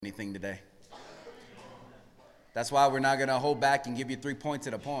Anything today. That's why we're not going to hold back and give you 3 points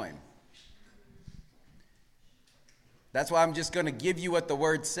at a poem. That's why I'm just going to give you what the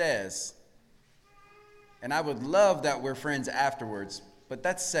word says. And I would love that we're friends afterwards, but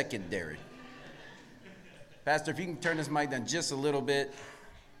that's secondary. Pastor, if you can turn this mic down just a little bit.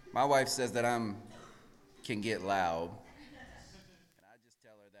 My wife says that can get loud. And I just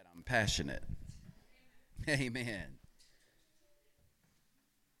tell her that I'm passionate. Amen.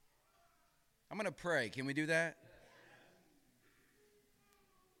 I'm going to pray. Can we do that?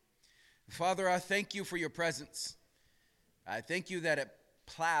 Father, I thank you for your presence. I thank you that it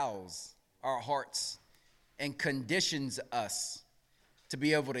plows our hearts and conditions us to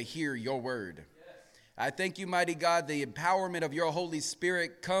be able to hear your word. I thank you, mighty God, the empowerment of your Holy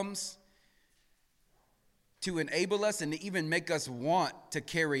Spirit comes to enable us and to even make us want to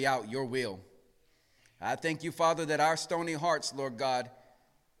carry out your will. I thank you, Father, that our stony hearts, Lord God,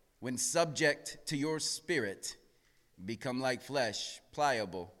 when subject to your spirit, become like flesh,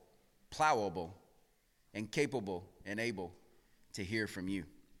 pliable, plowable, and capable and able to hear from you.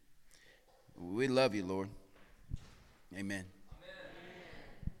 We love you, Lord. Amen.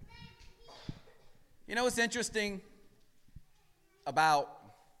 You know what's interesting about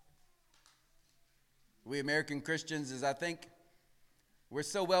we American Christians is I think we're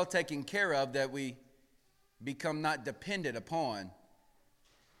so well taken care of that we become not dependent upon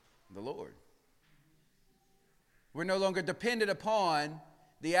the Lord. We're no longer dependent upon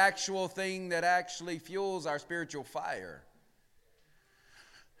the actual thing that actually fuels our spiritual fire.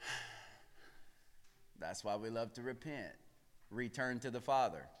 That's why we love to repent, return to the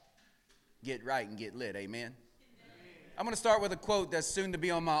Father, get right and get lit. Amen. I'm going to start with a quote that's soon to be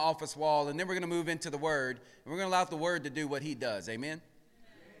on my office wall, and then we're going to move into the Word, and we're going to allow the Word to do what He does. Amen.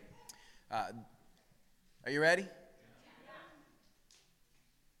 Are you ready?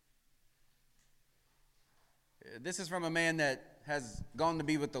 This is from a man that has gone to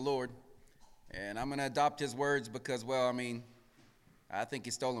be with the Lord, and I'm going to adopt his words because, I think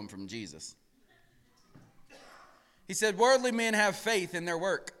he stole them from Jesus. He said, worldly men have faith in their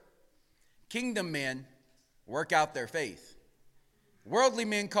work. Kingdom men work out their faith. Worldly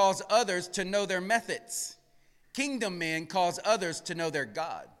men cause others to know their methods. Kingdom men cause others to know their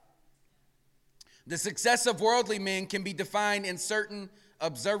God. The success of worldly men can be defined in certain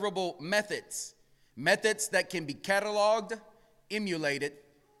observable methods. Methods that can be cataloged, emulated,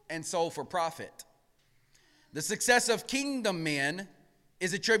 and sold for profit. The success of kingdom men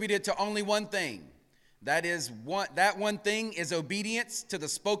is attributed to only one thing. That one thing is obedience to the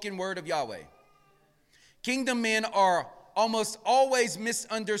spoken word of Yahweh. Kingdom men are almost always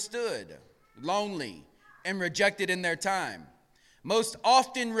misunderstood, lonely, and rejected in their time, most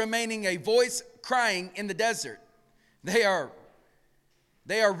often remaining a voice crying in the desert. They are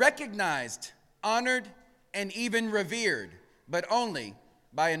recognized, honored, and even revered, but only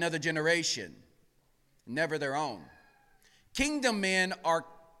by another generation, never their own. Kingdom men are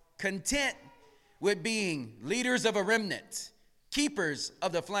content with being leaders of a remnant, keepers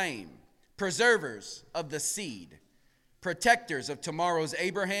of the flame, preservers of the seed, protectors of tomorrow's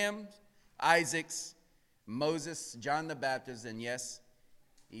Abraham, Isaac's, Moses, John the Baptist, and yes,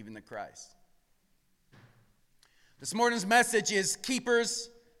 even the Christ. This morning's message is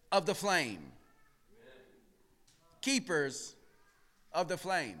keepers of the flame. Keepers of the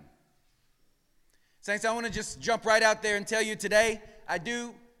flame. Saints, I want to just jump right out there and tell you today, I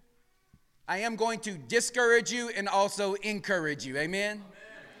am going to discourage you and also encourage you. Amen?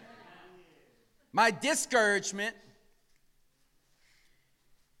 My discouragement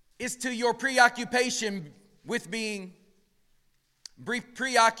is to your preoccupation with being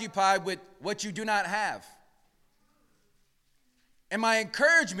preoccupied with what you do not have. And my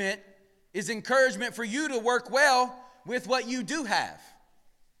encouragement is encouragement for you to work well with what you do have.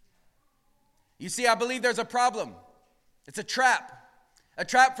 You see, I believe there's a problem. It's a trap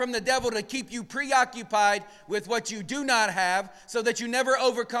from the devil to keep you preoccupied with what you do not have so that you never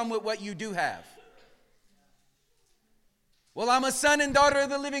overcome with what you do have. Well, I'm a son and daughter of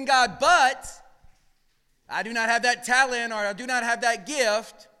the living God, but I do not have that talent or I do not have that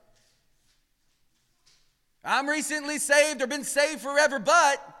gift. I'm recently saved or been saved forever,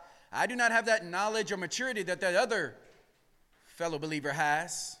 but I do not have that knowledge or maturity that other fellow believer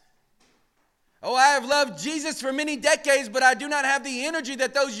has. Oh, I have loved Jesus for many decades, but I do not have the energy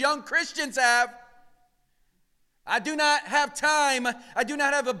that those young Christians have. I do not have time. I do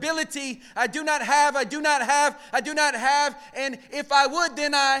not have ability. I do not have. And if I would,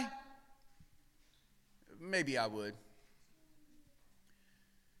 then maybe I would.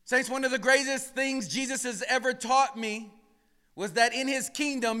 Saints, one of the greatest things Jesus has ever taught me was that in his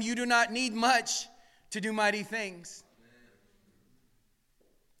kingdom you do not need much to do mighty things.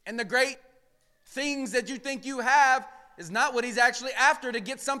 And the great things that you think you have is not what he's actually after to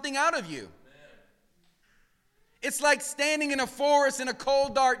get something out of you. It's like standing in a forest in a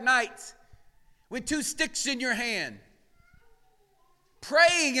cold, dark night with 2 sticks in your hand,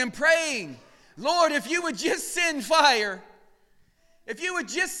 praying and praying, Lord, if you would just send fire, if you would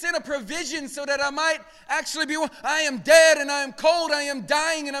just send a provision so that I might actually be, I am dead and I am cold, I am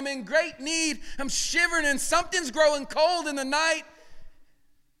dying and I'm in great need, I'm shivering and something's growing cold in the night.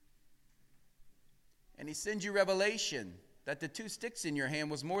 And he sends you revelation that the 2 sticks in your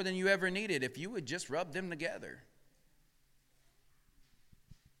hand was more than you ever needed if you would just rub them together.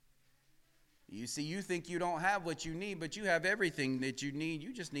 You see, you think you don't have what you need, but you have everything that you need.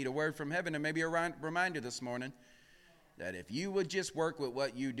 You just need a word from heaven, and maybe a reminder this morning that if you would just work with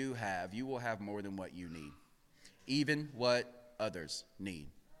what you do have, you will have more than what you need, even what others need.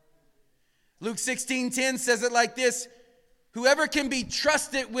 Luke 16:10 says it like this: whoever can be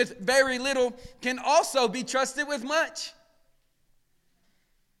trusted with very little can also be trusted with much.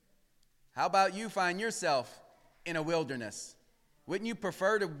 How about you find yourself in a wilderness? Wouldn't you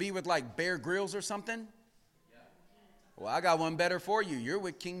prefer to be with like Bear Grylls or something? Well, I got one better for you. You're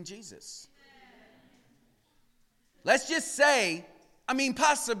with King Jesus. Let's just say,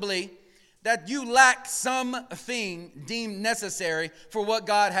 possibly, that you lack something deemed necessary for what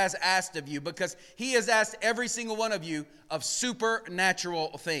God has asked of you, because he has asked every single one of you of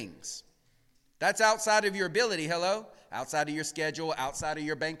supernatural things. That's outside of your ability, hello? Outside of your schedule, outside of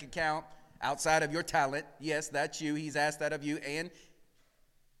your bank account, outside of your talent. Yes, that's you. He's asked that of you, and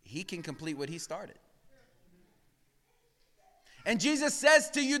he can complete what he started. And Jesus says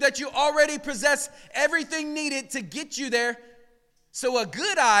to you that you already possess everything needed to get you there. So a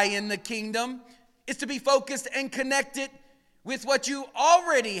good eye in the kingdom is to be focused and connected with what you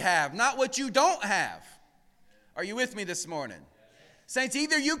already have, not what you don't have. Are you with me this morning? Saints,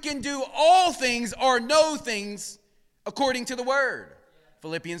 either you can do all things or no things according to the word.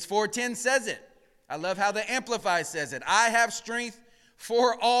 Philippians 4:10 says it. I love how the Amplified says it. I have strength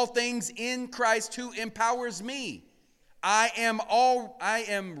for all things in Christ who empowers me. I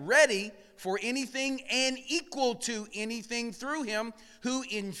am ready for anything and equal to anything through him who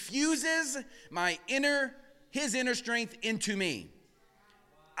infuses his inner strength into me.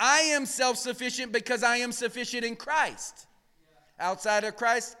 I am self-sufficient because I am sufficient in Christ. Outside of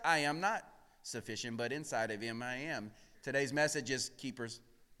Christ, I am not sufficient, but inside of him I am. Today's message is keepers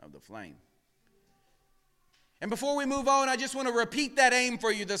of the flame. And before we move on, I just want to repeat that aim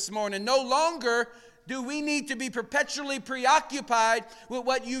for you this morning. No longer do we need to be perpetually preoccupied with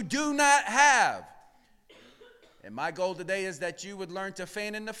what you do not have. And my goal today is that you would learn to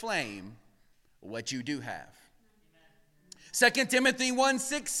fan in the flame what you do have. 2 Timothy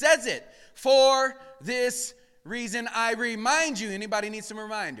 1:6 says it. For this reason I remind you. Anybody need some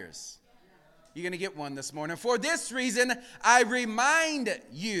reminders? You're going to get one this morning. For this reason, I remind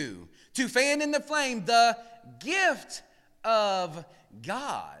you to fan in the flame the gift of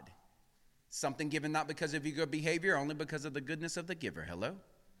God. Something given not because of your good behavior, only because of the goodness of the giver. Hello?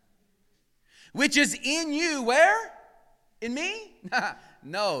 Which is in you, where? In me?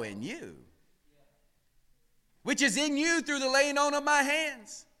 No, in you. Which is in you through the laying on of my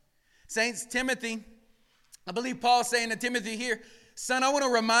hands. Saints, Timothy, I believe Paul's saying to Timothy here, son, I want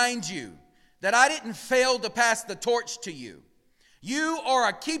to remind you that I didn't fail to pass the torch to you. You are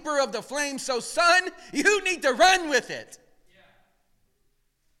a keeper of the flame, so son, you need to run with it. Yeah.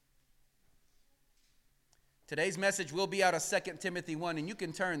 Today's message will be out of 2 Timothy 1, and you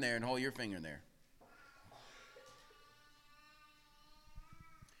can turn there and hold your finger there.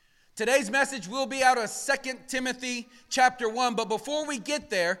 Today's message will be out of 2 Timothy chapter 1, but before we get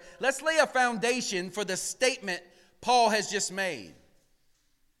there, let's lay a foundation for the statement Paul has just made.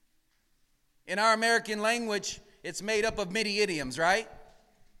 In our American language, it's made up of many idioms, right?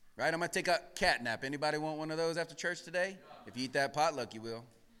 Right? I'm going to take a cat nap. Anybody want one of those after church today? If you eat that potluck, you will.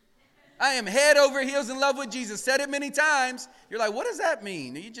 I am head over heels in love with Jesus. Said it many times. You're like, what does that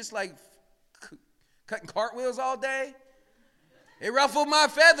mean? Are you just like cutting cartwheels all day? It ruffled my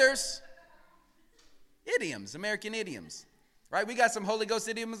feathers. Idioms, American idioms. Right? We got some Holy Ghost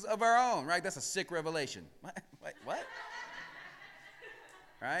idioms of our own, right? That's a sick revelation. What?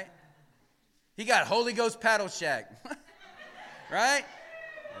 Right? He got Holy Ghost paddle shack. Right?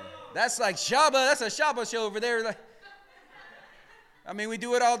 That's like Shabba. That's a Shabba show over there. We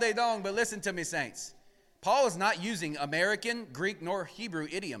do it all day long, but listen to me, saints. Paul is not using American, Greek, nor Hebrew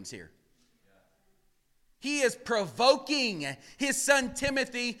idioms here. He is provoking his son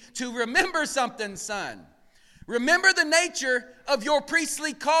Timothy to remember something, son. Remember the nature of your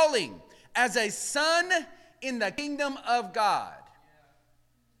priestly calling as a son in the kingdom of God.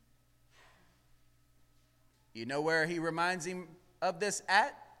 You know where he reminds him of this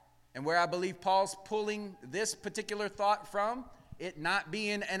at? And where I believe Paul's pulling this particular thought from, it not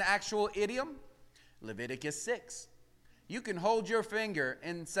being an actual idiom? Leviticus 6. You can hold your finger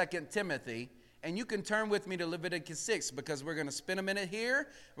in 2 Timothy, and you can turn with me to Leviticus 6, because we're going to spend a minute here,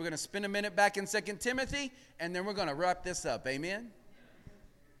 we're going to spend a minute back in 2 Timothy, and then we're going to wrap this up. Amen?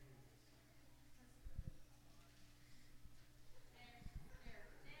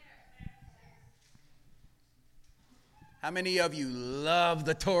 How many of you love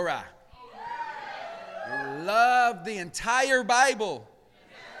the Torah? You love the entire Bible?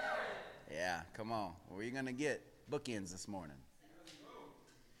 Yeah, come on. Where are you going to get bookends this morning?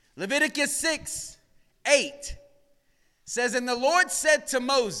 Leviticus 6:8 says, "And the Lord said to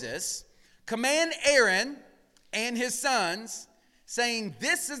Moses, command Aaron and his sons, saying,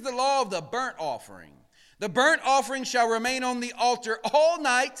 this is the law of the burnt offering. The burnt offering shall remain on the altar all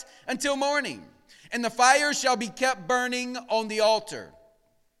night until morning, and the fire shall be kept burning on the altar.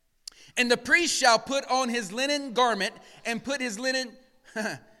 And the priest shall put on his linen garment and put his linen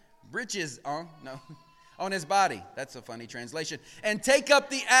breeches on his body." That's a funny translation. "And take up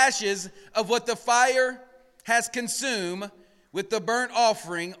the ashes of what the fire has consumed with the burnt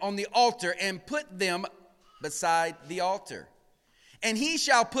offering on the altar and put them beside the altar. And he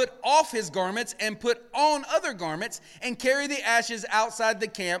shall put off his garments and put on other garments and carry the ashes outside the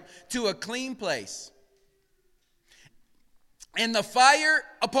camp to a clean place. And the fire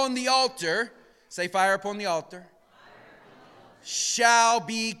upon the altar," say fire upon the altar, "shall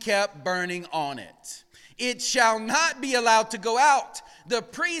be kept burning on it. It shall not be allowed to go out. The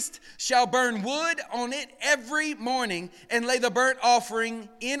priest shall burn wood on it every morning and lay the burnt offering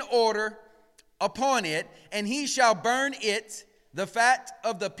in order upon it, and he shall burn it, the fat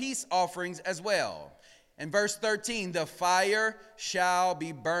of the peace offerings as well." And verse 13, "The fire shall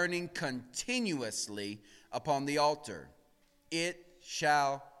be burning continuously upon the altar. It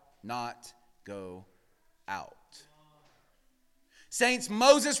shall not go out." Saints,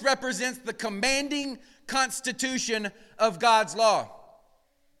 Moses represents the commanding constitution of God's law.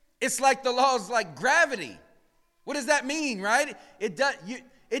 It's like the law is like gravity. What does that mean, right? It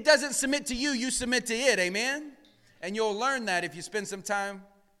doesn't submit to you, you submit to it, amen? And you'll learn that if you spend some time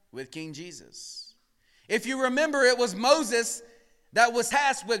with King Jesus. If you remember, it was Moses that was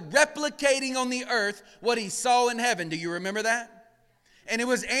tasked with replicating on the earth what he saw in heaven. Do you remember that? And it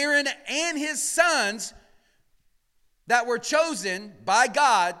was Aaron and his sons that were chosen by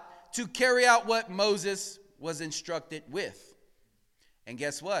God to carry out what Moses was instructed with. And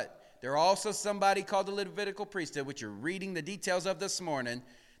guess what? There are also somebody called the Levitical priesthood, which you're reading the details of this morning.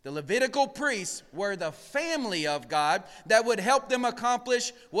 The Levitical priests were the family of God that would help them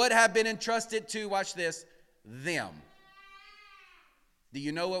accomplish what had been entrusted to, watch this, them. Do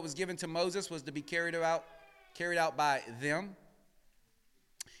you know what was given to Moses was to be carried out by them?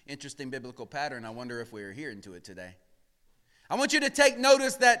 Interesting biblical pattern. I wonder if we're adhering to it today. I want you to take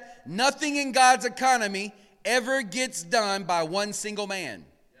notice that nothing in God's economy ever gets done by one single man.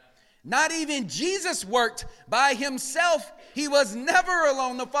 Not even Jesus worked by himself. He was never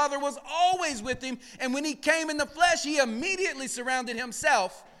alone. The Father was always with him. And when he came in the flesh, he immediately surrounded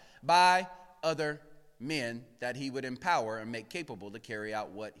himself by other men that he would empower and make capable to carry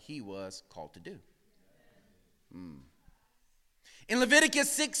out what he was called to do. In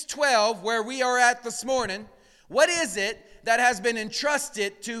Leviticus 6:12, where we are at this morning, what is it that has been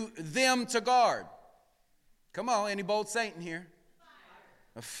entrusted to them to guard? Come on, any bold saint in here?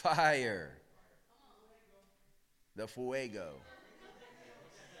 A fire. The fuego.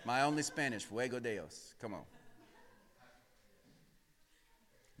 My only Spanish, fuego Dios. Come on.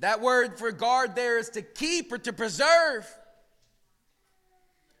 That word for guard there is to keep or to preserve.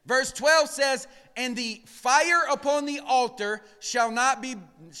 Verse 12 says, "And the fire upon the altar shall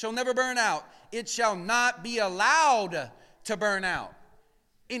never burn out. It shall not be allowed to burn out."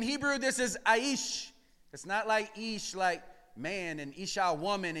 In Hebrew, this is aish. It's not like ish, like man, and isha,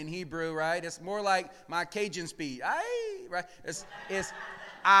 woman in Hebrew, right? It's more like my Cajun speed. Ay, right? It's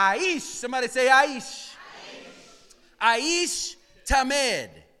aish. Somebody say aish. Aish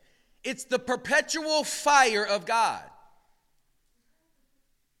tamed. It's the perpetual fire of God.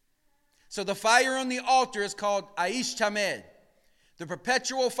 So the fire on the altar is called aish tamed. The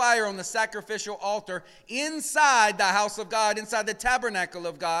perpetual fire on the sacrificial altar inside the house of God, inside the tabernacle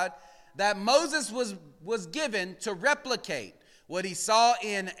of God, that Moses was given to replicate. What he saw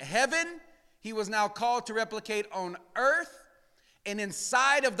in heaven, he was now called to replicate on earth. And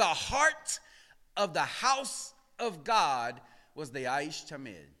inside of the heart of the house of God was the Aish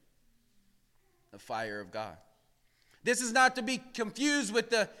Tamid, the fire of God. This is not to be confused with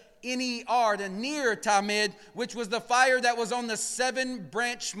the Ner, the Ner Tamid, which was the fire that was on the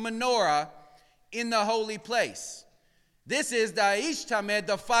 7-branch menorah in the holy place. This is the Aish Tamid,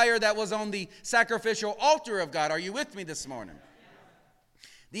 the fire that was on the sacrificial altar of God. Are you with me this morning?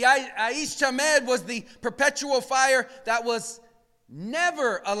 The Aish Tamid was the perpetual fire that was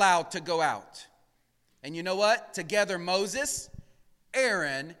never allowed to go out. And you know what? Together Moses,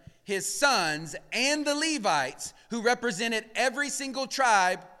 Aaron, his sons, and the Levites, who represented every single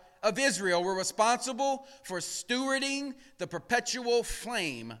tribe of Israel, were responsible for stewarding the perpetual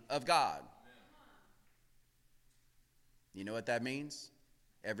flame of God. You know what that means?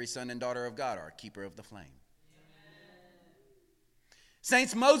 Every son and daughter of God are a keeper of the flame.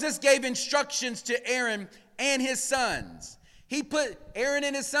 Saints, Moses gave instructions to Aaron and his sons. Aaron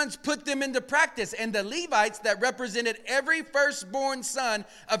and his sons put them into practice, and the Levites that represented every firstborn son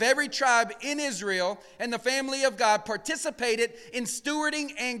of every tribe in Israel and the family of God participated in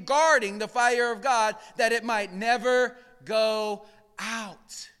stewarding and guarding the fire of God that it might never go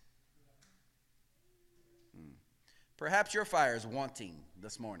out. Perhaps your fire is wanting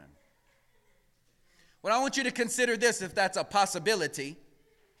this morning. Well, I want you to consider this, if that's a possibility.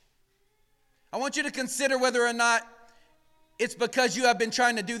 I want you to consider whether or not it's because you have been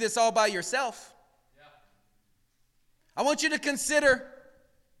trying to do this all by yourself. Yeah. I want you to consider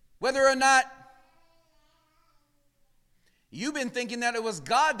whether or not you've been thinking that it was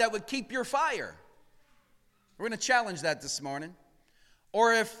God that would keep your fire. We're going to challenge that this morning.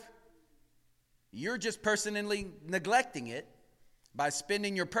 Or if you're just personally neglecting it by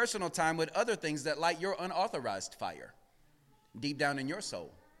spending your personal time with other things that light your unauthorized fire deep down in your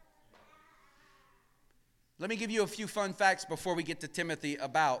soul. Let me give you a few fun facts before we get to Timothy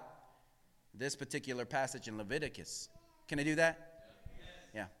about this particular passage in Leviticus. Can I do that?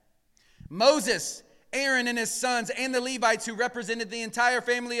 Yeah. Moses, Aaron and his sons, and the Levites who represented the entire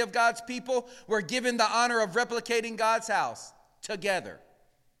family of God's people were given the honor of replicating God's house together.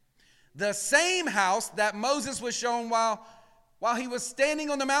 The same house that Moses was shown while he was standing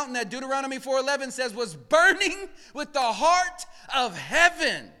on the mountain that Deuteronomy 4:11 says was burning with the heart of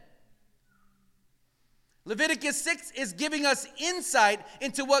heaven. Leviticus 6 is giving us insight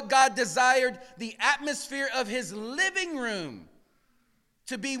into what God desired the atmosphere of his living room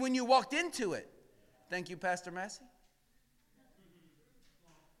to be when you walked into it. Thank you, Pastor Massey.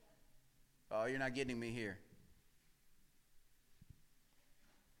 Oh, you're not getting me here.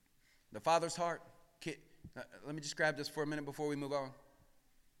 The Father's heart. Let me just grab this for a minute before we move on.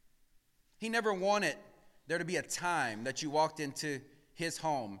 He never wanted there to be a time that you walked into his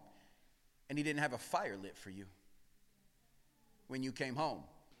home and he didn't have a fire lit for you when you came home.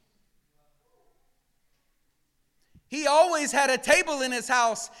 He always had a table in his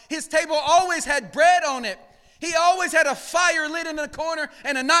house. His table always had bread on it. He always had a fire lit in the corner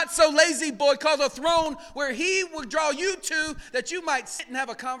and a not so lazy boy called a throne where he would draw you to that you might sit and have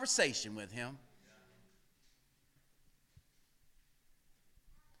a conversation with him.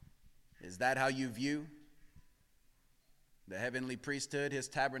 Is that how you view the heavenly priesthood, his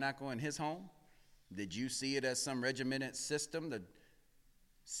tabernacle, and his home? Did you see it as some regimented system, the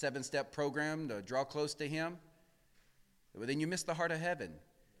 7-step program to draw close to him? Well, then you missed the heart of heaven,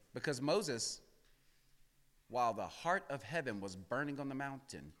 because Moses, while the heart of heaven was burning on the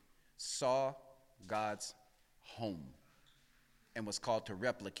mountain, saw God's home and was called to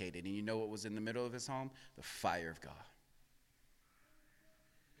replicate it. And you know what was in the middle of his home? The fire of God.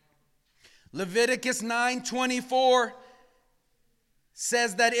 Leviticus 9:24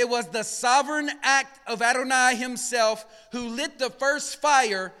 says that it was the sovereign act of Adonai himself who lit the first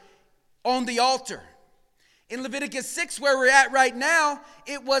fire on the altar. In Leviticus 6, where we're at right now,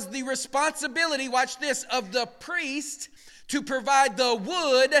 it was the responsibility, watch this, of the priest to provide the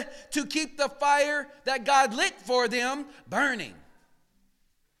wood to keep the fire that God lit for them burning.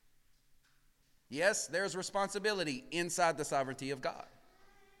 Yes, there's responsibility inside the sovereignty of God.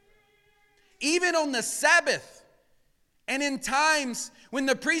 Even on the Sabbath and in times when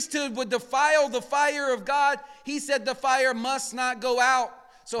the priesthood would defile the fire of God, he said the fire must not go out.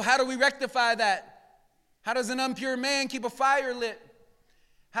 So how do we rectify that? How does an impure man keep a fire lit?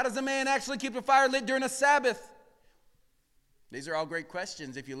 How does a man actually keep a fire lit during a Sabbath? These are all great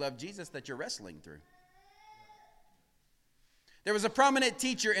questions, if you love Jesus, that you're wrestling through. There was a prominent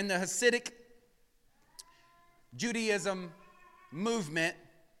teacher in the Hasidic Judaism movement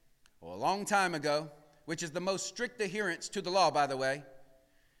a long time ago, which is the most strict adherence to the law, by the way.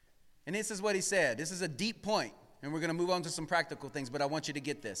 And this is what he said. This is a deep point, and we're going to move on to some practical things, but I want you to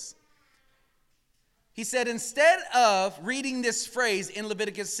get this. He said, instead of reading this phrase in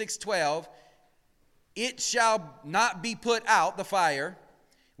Leviticus 6:12, it shall not be put out, the fire,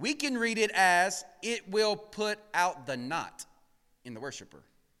 we can read it as, it will put out the knot in the worshiper,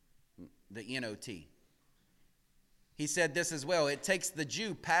 the N-O-T. He said this as well, it takes the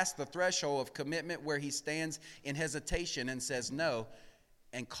Jew past the threshold of commitment where he stands in hesitation and says no,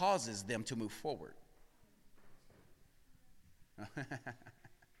 and causes them to move forward.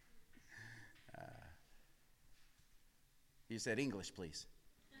 You said English, please.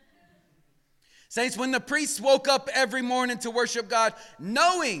 Saints, when the priests woke up every morning to worship God,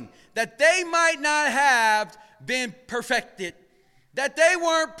 knowing that they might not have been perfected, that they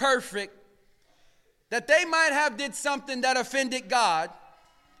weren't perfect, that they might have did something that offended God,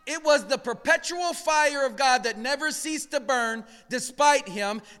 it was the perpetual fire of God that never ceased to burn despite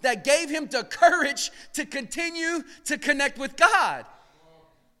him that gave him the courage to continue to connect with God.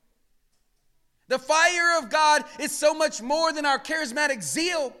 The fire of God is so much more than our charismatic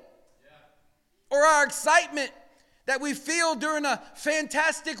zeal or our excitement that we feel during a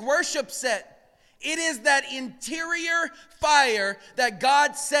fantastic worship set. It is that interior fire that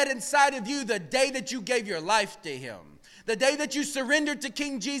God set inside of you the day that you gave your life to him. The day that you surrendered to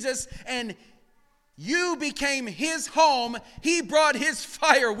King Jesus and you became his home, he brought his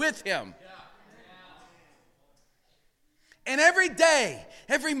fire with him. And every day,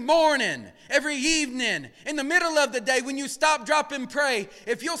 every morning, every evening, in the middle of the day, when you stop, drop, and pray,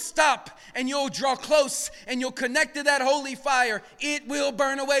 if you'll stop and you'll draw close and you'll connect to that holy fire, it will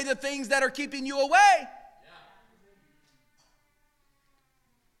burn away the things that are keeping you away.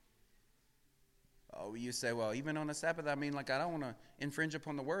 Oh, you say, well, even on the Sabbath, I mean, like, I don't want to infringe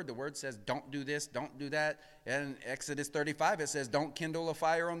upon the word. The word says, don't do this, don't do that. And in Exodus 35, it says, don't kindle a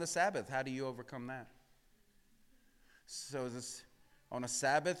fire on the Sabbath. How do you overcome that? So this on a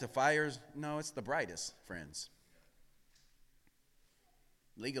Sabbath, the fire's, no, it's the brightest, friends.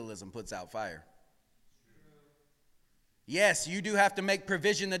 Legalism puts out fire. Yes, you do have to make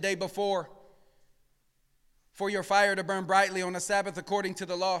provision the day before for your fire to burn brightly on the Sabbath according to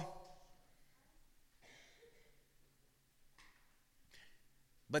the law.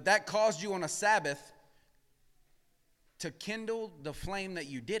 But that caused you on a Sabbath to kindle the flame that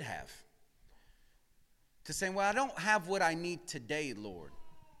you did have. To say, well, I don't have what I need today, Lord.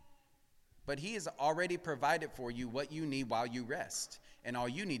 But he has already provided for you what you need while you rest. And all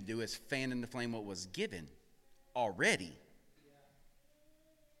you need to do is fan in the flame what was given already.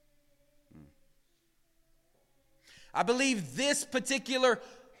 I believe this particular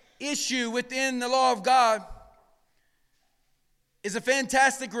issue within the law of God is a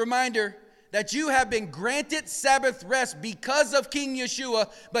fantastic reminder that you have been granted Sabbath rest because of King Yeshua,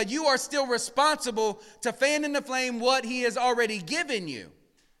 but you are still responsible to fan in the flame what he has already given you.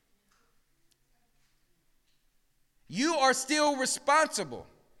 You are still responsible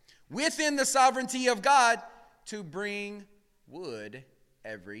within the sovereignty of God to bring wood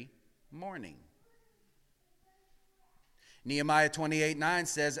every morning. Nehemiah 28:9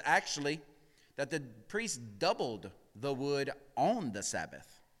 says actually that the priest doubled the wood on the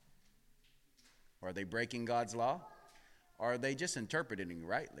Sabbath. Are they breaking God's law? Or are they just interpreting it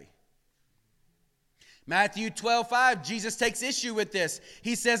rightly? Matthew 12:5, Jesus takes issue with this.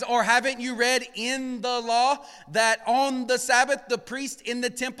 He says, or haven't you read in the law that on the Sabbath the priest in the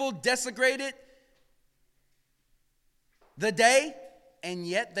temple desecrated the day, and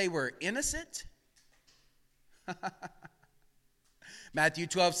yet they were innocent? Matthew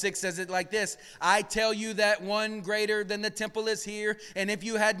 12:6 says it like this. I tell you that one greater than the temple is here. And if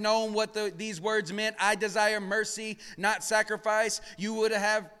you had known what these words meant, I desire mercy, not sacrifice, you wouldn't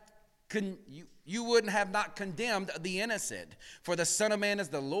have not condemned the innocent. For the Son of Man is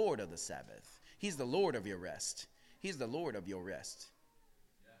the Lord of the Sabbath. He's the Lord of your rest. He's the Lord of your rest.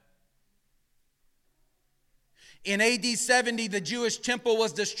 In AD 70, the Jewish temple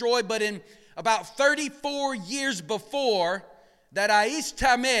was destroyed, but in about 34 years before, that Aish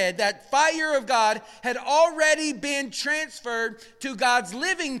Tamed, that fire of God, had already been transferred to God's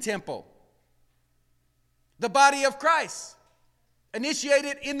living temple. The body of Christ,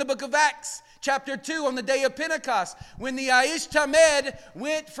 initiated in the book of Acts, chapter 2, on the day of Pentecost, when the Aish Tamed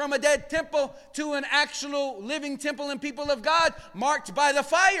went from a dead temple to an actual living temple and people of God, marked by the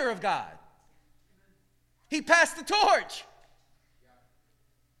fire of God. He passed the torch.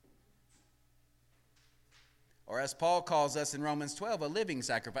 Or as Paul calls us in Romans 12, a living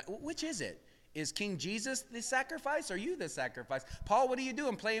sacrifice. Which is it? Is King Jesus the sacrifice or you the sacrifice? Paul, what are you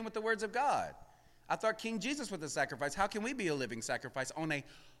doing playing with the words of God? I thought King Jesus was the sacrifice. How can we be a living sacrifice on an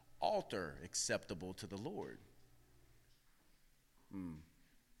altar acceptable to the Lord?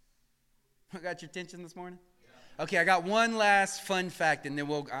 Got your attention this morning? Okay, I got one last fun fact, and then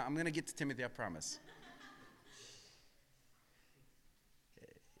I'm going to get to Timothy, I promise.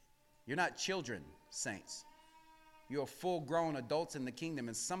 You're not children, saints. You're full-grown adults in the kingdom,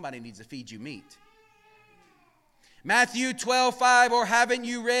 and somebody needs to feed you meat. Matthew 12:5, or haven't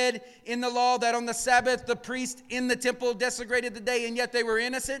you read in the law that on the Sabbath the priest in the temple desecrated the day, and yet they were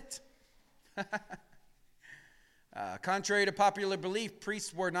innocent? Contrary to popular belief,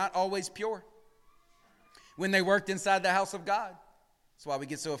 priests were not always pure when they worked inside the house of God. That's why we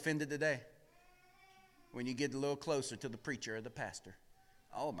get so offended today when you get a little closer to the preacher or the pastor.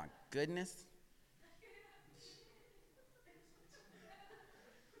 Oh my goodness.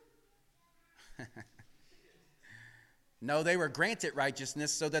 No, they were granted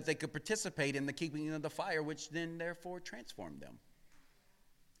righteousness so that they could participate in the keeping of the fire, which then therefore transformed them.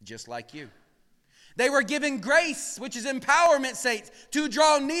 Just like you. They were given grace, which is empowerment, saints, to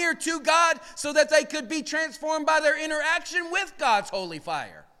draw near to God so that they could be transformed by their interaction with God's holy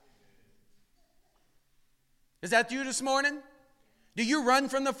fire. Is that you this morning? Do you run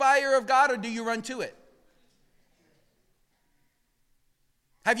from the fire of God, or do you run to it?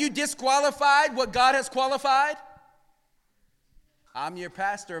 Have you disqualified what God has qualified? I'm your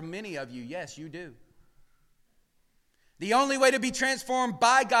pastor, many of you. Yes, you do. The only way to be transformed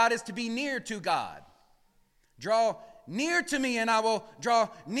by God is to be near to God. Draw near to me and I will draw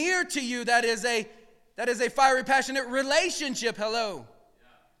near to you. That is a fiery, passionate relationship. Hello.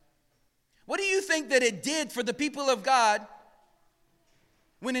 What do you think that it did for the people of God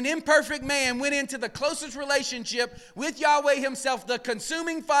when an imperfect man went into the closest relationship with Yahweh himself, the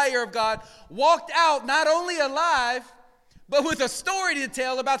consuming fire of God, walked out not only alive, but with a story to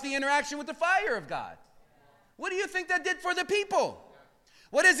tell about the interaction with the fire of God? What do you think that did for the people?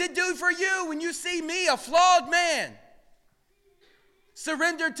 What does it do for you when you see me, a flawed man,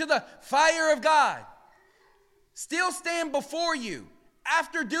 surrendered to the fire of God, still stand before you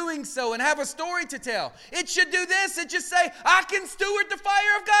after doing so and have a story to tell? It should do this. It should say, I can steward the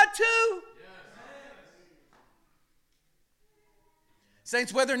fire of God too.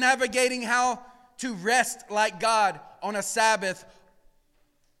 Saints, whether navigating how to rest like God on a Sabbath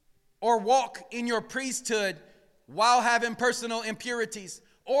or walk in your priesthood while having personal impurities,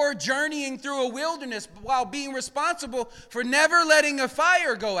 or journeying through a wilderness while being responsible for never letting a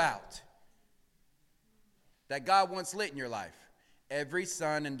fire go out that God once lit in your life. Every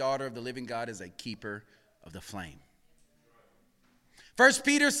son and daughter of the living God is a keeper of the flame. 1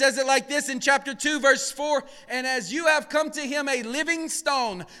 Peter says it like this in chapter 2, verse 4, and as you have come to him a living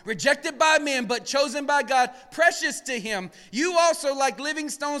stone, rejected by men, but chosen by God, precious to him, you also, like living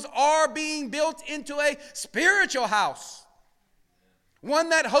stones, are being built into a spiritual house, one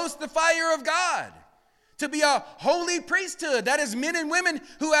that hosts the fire of God, to be a holy priesthood. That is men and women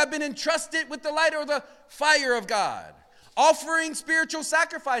who have been entrusted with the light or the fire of God, offering spiritual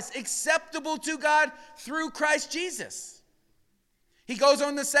sacrifice acceptable to God through Christ Jesus. He goes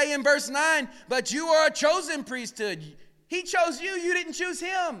on to say in verse 9, but you are a chosen priesthood. He chose you. You didn't choose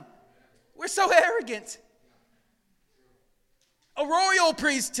him. We're so arrogant. A royal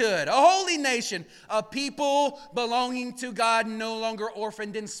priesthood, a holy nation, a people belonging to God, no longer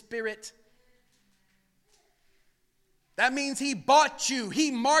orphaned in spirit. That means he bought you.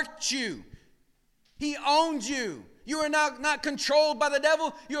 He marked you. He owned you. You are now not controlled by the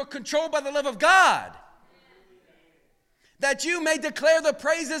devil. You are controlled by the love of God. That you may declare the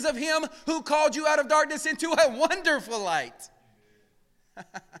praises of him who called you out of darkness into a wonderful light.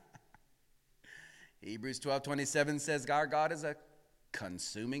 Hebrews 12:27 says, our God is a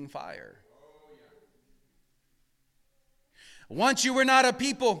consuming fire. Once you were not a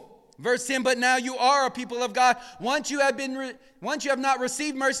people, verse 10, but now you are a people of God. Once you have not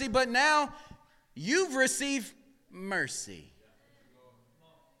received mercy, but now you've received mercy.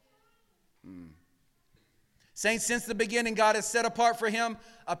 Saints, since the beginning, God has set apart for him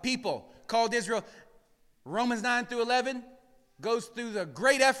a people called Israel. Romans 9 through 11 goes through the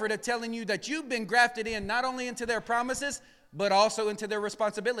great effort of telling you that you've been grafted in not only into their promises, but also into their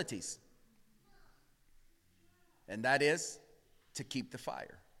responsibilities. And that is to keep the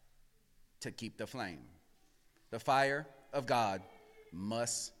fire, to keep the flame. The fire of God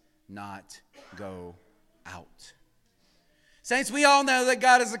must not go out. Saints, we all know that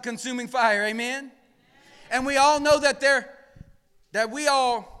God is a consuming fire. Amen? And we all know that we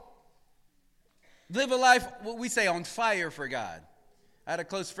all live a life, what we say, on fire for God. I had a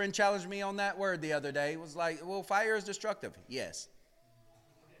close friend challenge me on that word the other day. It was like, well, fire is destructive. Yes.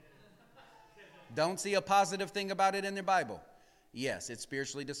 Don't see a positive thing about it in the Bible. Yes, it's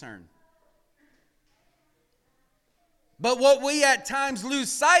spiritually discerned. But what we at times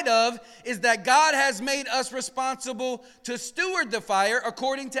lose sight of is that God has made us responsible to steward the fire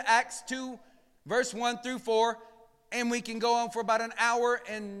according to Acts 2, verse 1 through 4. And we can go on for about an hour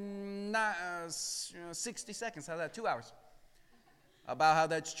and 60 seconds. How's that? 2 hours. About how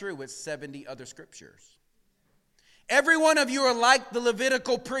that's true with 70 other scriptures. Every one of you are like the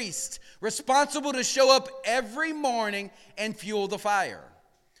Levitical priest, responsible to show up every morning and fuel the fire.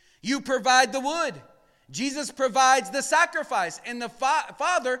 You provide the wood. Jesus provides the sacrifice, and the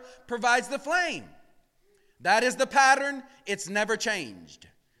Father provides the flame. That is the pattern. It's never changed.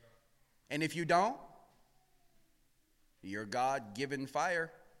 And if you don't, your God-given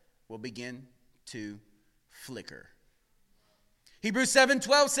fire will begin to flicker. Hebrews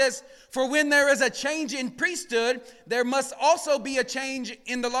 7:12 says, "For when there is a change in priesthood, there must also be a change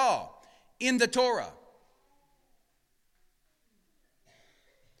in the law, in the Torah."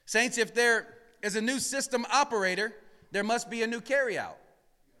 Saints, if there is a new system operator, there must be a new carryout.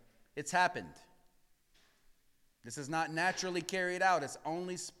 It's happened. This is not naturally carried out. It's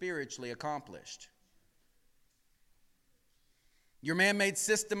only spiritually accomplished. Your man-made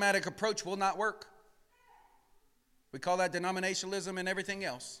systematic approach will not work. We call that denominationalism and everything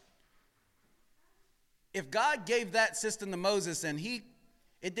else. If God gave that system to Moses and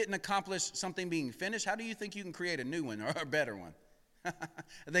it didn't accomplish something being finished, how do you think you can create a new one or a better one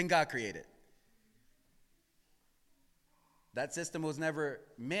than God created? That system was never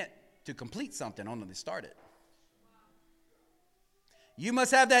meant to complete something, only to start it. You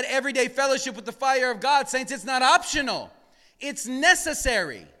must have that everyday fellowship with the fire of God, saints. It's not optional. It's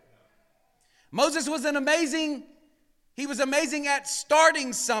necessary. Moses was amazing at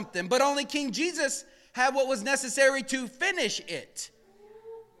starting something, but only King Jesus had what was necessary to finish it.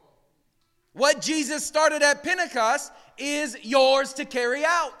 What Jesus started at Pentecost is yours to carry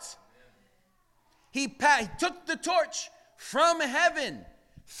out. He took the torch from heaven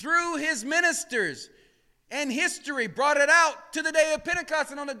through his ministers and history, brought it out to the day of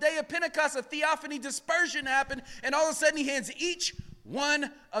Pentecost. And on the day of Pentecost, a theophany dispersion happened. And all of a sudden he hands each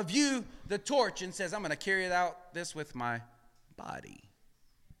one of you the torch and says, "I'm going to carry it out this with my body."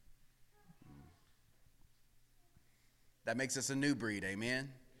 That makes us a new breed,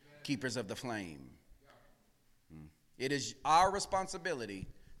 amen? Keepers of the flame. It is our responsibility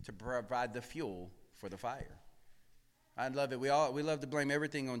to provide the fuel for the fire. I love it. We love to blame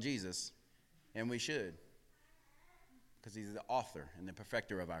everything on Jesus, and we should, because he's the author and the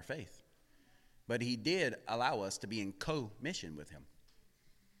perfecter of our faith. But he did allow us to be in co-mission with him.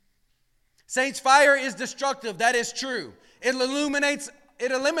 Saints, fire is destructive. That is true. It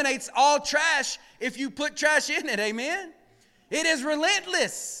eliminates all trash if you put trash in it. Amen? It is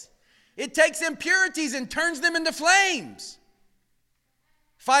relentless. It takes impurities and turns them into flames.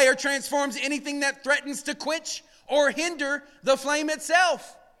 Fire transforms anything that threatens to quench or hinder the flame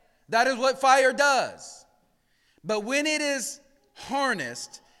itself. That is what fire does. But when it is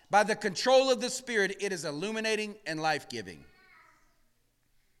harnessed by the control of the Spirit, it is illuminating and life-giving.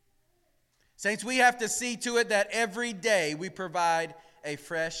 Saints, we have to see to it that every day we provide a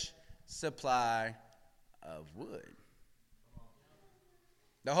fresh supply of wood.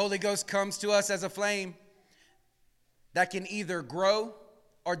 The Holy Ghost comes to us as a flame that can either grow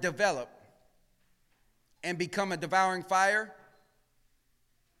or develop and become a devouring fire,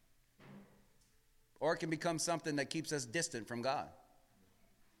 or it can become something that keeps us distant from God.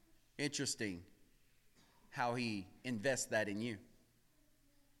 Interesting how he invests that in you.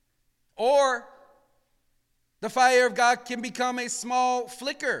 Or the fire of God can become a small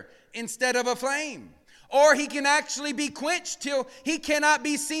flicker instead of a flame. Or he can actually be quenched till he cannot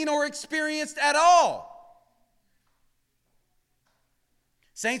be seen or experienced at all.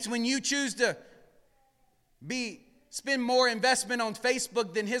 Saints, when you choose to spend more investment on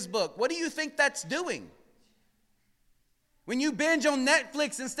Facebook than his book, what do you think that's doing? When you binge on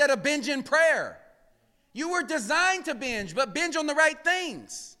Netflix instead of binging prayer, you were designed to binge, but binge on the right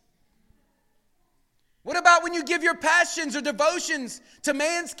things. What about when you give your passions or devotions to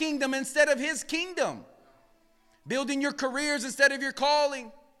man's kingdom instead of his kingdom? Building your careers instead of your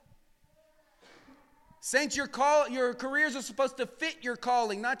calling. Saints, your careers are supposed to fit your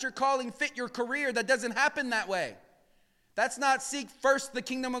calling, not your calling fit your career. That doesn't happen that way. That's not seek first the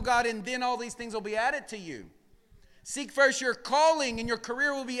kingdom of God and then all these things will be added to you. Seek first your calling and your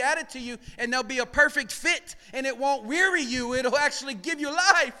career will be added to you, and there'll be a perfect fit, and it won't weary you. It'll actually give you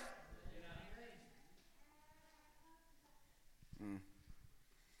life.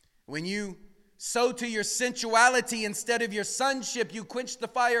 When you sow to your sensuality instead of your sonship, you quench the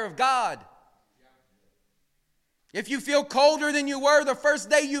fire of God. If you feel colder than you were the first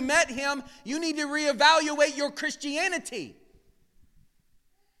day you met him, you need to reevaluate your Christianity.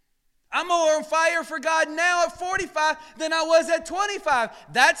 I'm more on fire for God now at 45 than I was at 25.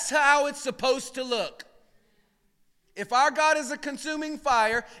 That's how it's supposed to look. If our God is a consuming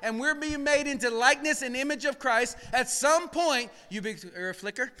fire and we're being made into likeness and image of Christ, at some point you're a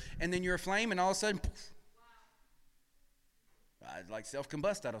flicker and then you're a flame and all of a sudden, poof, I'd like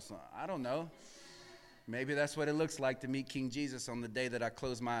self-combust out of something. I don't know. Maybe that's what it looks like to meet King Jesus on the day that I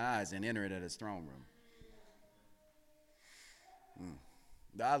close my eyes and enter it at his throne room.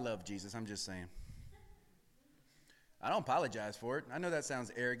 I love Jesus, I'm just saying. I don't apologize for it. I know that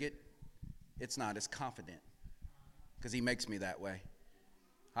sounds arrogant. It's not, it's confident. Because he makes me that way.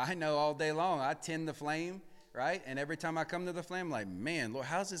 I know all day long I tend the flame, right? And every time I come to the flame, I'm like, man, Lord,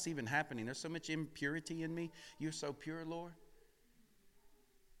 how's this even happening? There's so much impurity in me. You're so pure, Lord.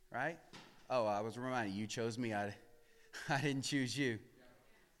 Right? Oh, I was reminded, you chose me. I didn't choose you.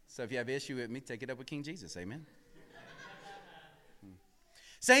 So if you have an issue with me, take it up with King Jesus. Amen.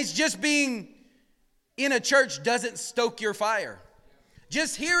 Saints, just being in a church doesn't stoke your fire.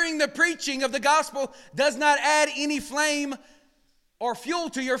 Just hearing the preaching of the gospel does not add any flame or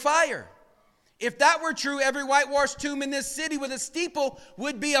fuel to your fire. If that were true, every whitewashed tomb in this city with a steeple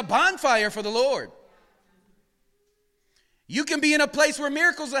would be a bonfire for the Lord. You can be in a place where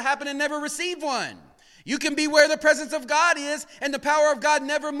miracles will happen and never receive one. You can be where the presence of God is and the power of God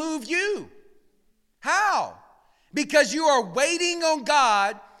never move you. How? Because you are waiting on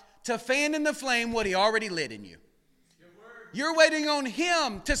God to fan in the flame what he already lit in you. You're waiting on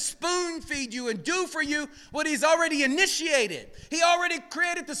him to spoon feed you and do for you what he's already initiated. He already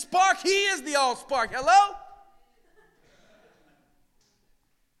created the spark. He is the all spark. Hello?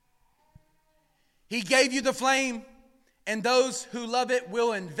 He gave you the flame, and those who love it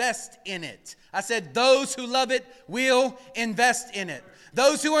will invest in it. I said those who love it will invest in it.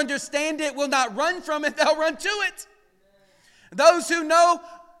 Those who understand it will not run from it. They'll run to it. Those who know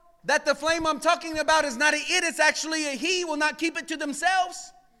that the flame I'm talking about is not a it, it's actually a he, will not keep it to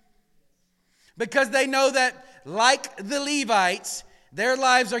themselves. Because they know that, like the Levites, their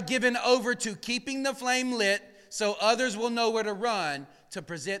lives are given over to keeping the flame lit so others will know where to run to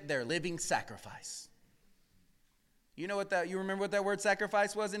present their living sacrifice. You remember what that word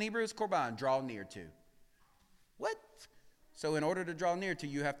sacrifice was in Hebrews? Korban, draw near to. What? So in order to draw near to,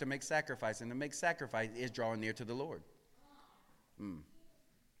 you have to make sacrifice. And to make sacrifice is drawing near to the Lord.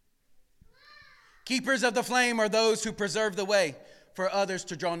 Keepers of the flame are those who preserve the way for others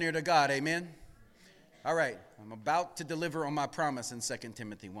to draw near to God. Amen? All right. I'm about to deliver on my promise in 2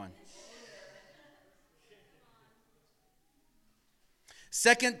 Timothy 1.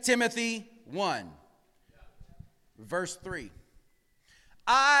 2 Timothy 1, verse 3.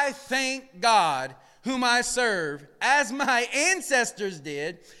 I thank God whom I serve, as my ancestors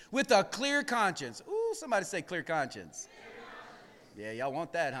did, with a clear conscience. Ooh, somebody say clear conscience. Yeah, y'all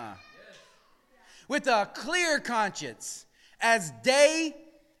want that, huh? With a clear conscience, as day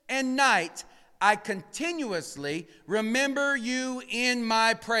and night I continuously remember you in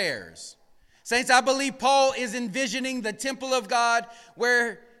my prayers. Saints, I believe Paul is envisioning the temple of God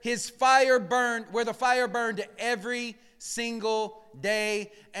where the fire burned every single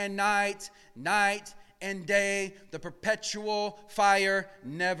day and night and day. The perpetual fire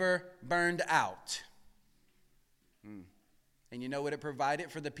never burned out. And you know what it provided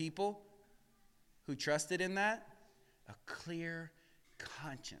for the people who trusted in that? A clear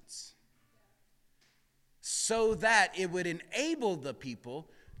conscience. So that it would enable the people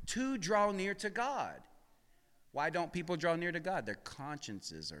to draw near to God. Why don't people draw near to God? Their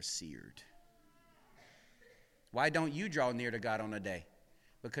consciences are seared. Why don't you draw near to God on a day?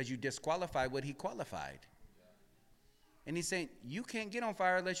 Because you disqualified what he qualified. And he's saying, you can't get on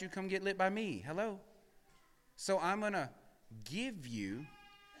fire unless you come get lit by me. Hello? So I'm going to give you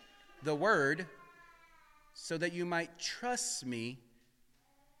the word so that you might trust me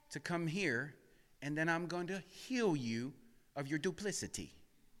to come here, and then I'm going to heal you of your duplicity.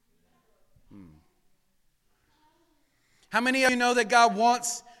 How many of you know that God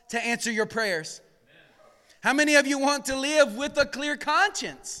wants to answer your prayers? How many of you want to live with a clear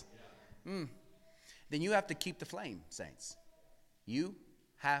conscience? Then you have to keep the flame, saints. You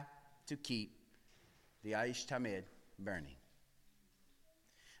have to keep the Aish Tamed burning.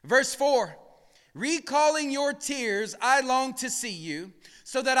 Verse 4, recalling your tears, I long to see you,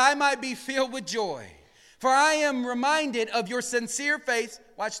 so that I might be filled with joy. For I am reminded of your sincere faith,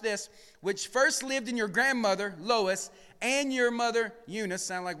 watch this, which first lived in your grandmother, Lois, and your mother, Eunice,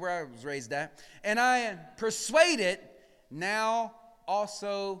 sound like where I was raised at. And I am persuaded now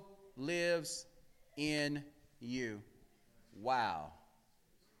also lives in you. Wow.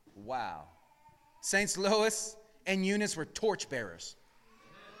 Wow. Saints, Lois and Eunice were torchbearers.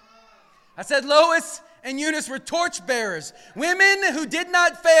 I said Lois and Eunice were torchbearers. Women who did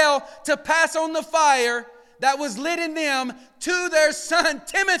not fail to pass on the fire that was lit in them to their son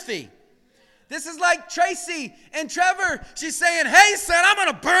Timothy. This is like Tracy and Trevor. She's saying, hey, son, I'm going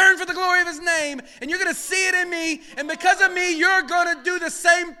to burn for the glory of his name. And you're going to see it in me. And because of me, you're going to do the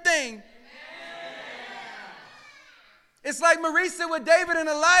same thing. It's like Marisa with David and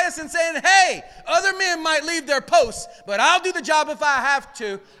Elias and saying, hey, other men might leave their posts, but I'll do the job if I have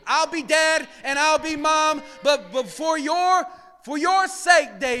to. I'll be dad and I'll be mom. But for your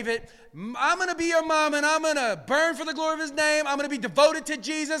sake, David, I'm going to be your mom and I'm going to burn for the glory of his name. I'm going to be devoted to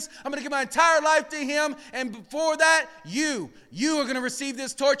Jesus. I'm going to give my entire life to him. And before that, you are going to receive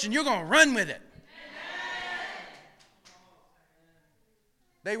this torch and you're going to run with it.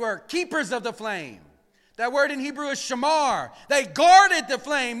 They were keepers of the flame. That word in Hebrew is shamar. They guarded the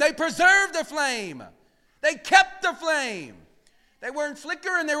flame. They preserved the flame. They kept the flame. They weren't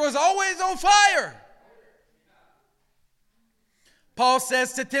flickering. They was always on fire. Paul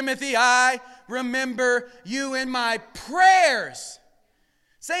says to Timothy, I remember you in my prayers.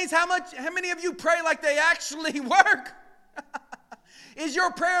 Saints, how many of you pray like they actually work? Is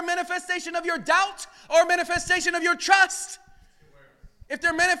your prayer a manifestation of your doubt or a manifestation of your trust? If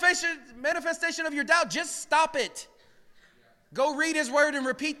they're manifestation of your doubt, just stop it. Go read his word and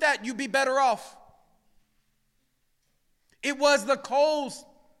repeat that. You'd be better off. It was the coals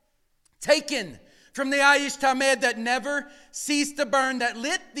taken from the Aish Tamed that never ceased to burn, that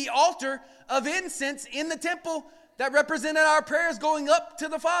lit the altar of incense in the temple that represented our prayers going up to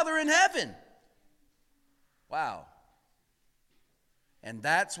the Father in heaven. Wow. And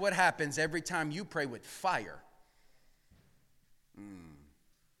that's what happens every time you pray with fire.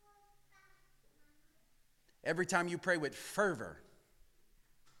 Every time you pray with fervor.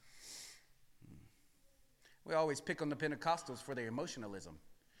 We always pick on the Pentecostals for their emotionalism.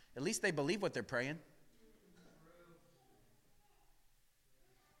 At least they believe what they're praying.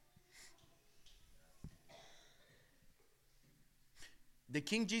 Did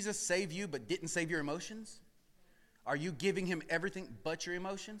King Jesus save you but didn't save your emotions? Are you giving him everything but your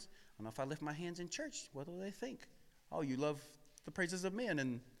emotions? I don't know if I lift my hands in church, what will they think? Oh, you love the praises of men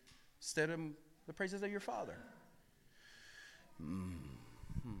and instead of the praises of your Father. Oh,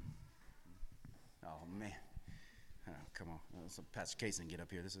 man. Oh, come on. So Pastor Kaysen, get up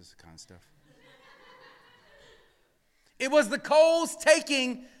here. This is the kind of stuff. It was the coals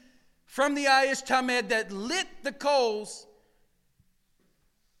taking from the Aish Tamed that lit the coals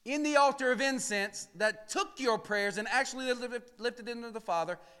in the altar of incense that took your prayers and actually lifted them to the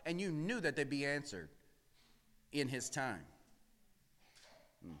Father, and you knew that they'd be answered in his time.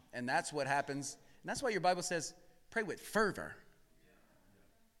 And that's what happens. And that's why your Bible says, pray with fervor.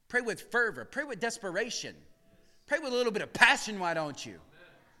 Pray with fervor. Pray with desperation. Pray with a little bit of passion, why don't you?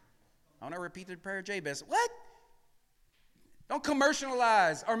 I want to repeat the prayer of Jabez. What? Don't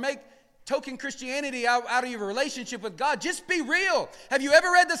commercialize or make token Christianity out of your relationship with God. Just be real. Have you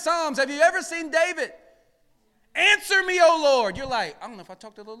ever read the Psalms? Have you ever seen David? Answer me, O Lord. You're like, I don't know if I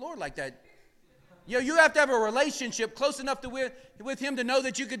talk to the Lord like that. You have to have a relationship close enough with him to know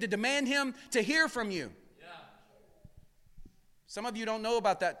that you could demand him to hear from you. Yeah. Some of you don't know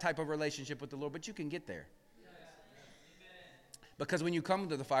about that type of relationship with the Lord, but you can get there. Yes. Because when you come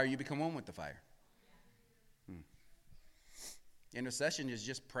to the fire, you become one with the fire. Intercession is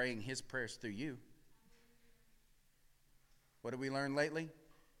just praying his prayers through you. What did we learn lately?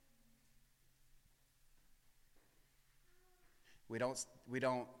 We don't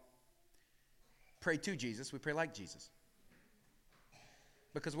pray to Jesus, we pray like Jesus.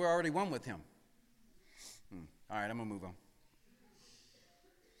 Because we're already one with him. All right, I'm going to move on.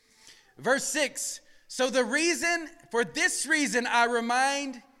 Verse 6, so for this reason I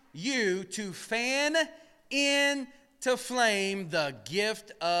remind you to fan into flame the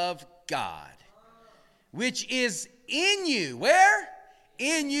gift of God, which is in you. Where?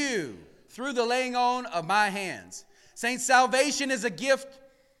 In you, through the laying on of my hands. Saints, salvation is a gift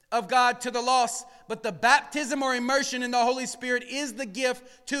of God to the lost, but the baptism or immersion in the Holy Spirit is the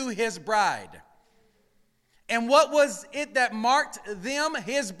gift to his bride. And what was it that marked them,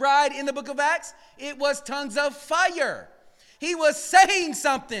 his bride, in the book of Acts? It was tongues of fire. He was saying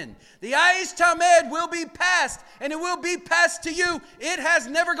something. The Aish Tamed will be passed, and it will be passed to you. It has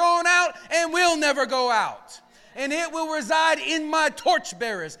never gone out and will never go out. And it will reside in my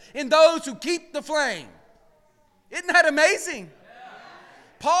torchbearers, in those who keep the flame. Isn't that amazing?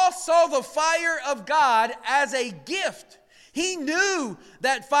 Paul saw the fire of God as a gift. He knew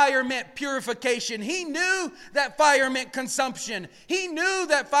that fire meant purification. He knew that fire meant consumption. He knew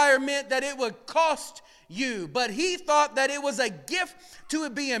that fire meant that it would cost you. But he thought that it was a gift to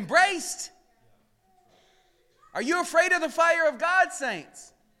be embraced. Are you afraid of the fire of God,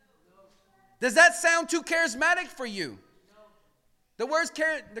 saints? Does that sound too charismatic for you? The word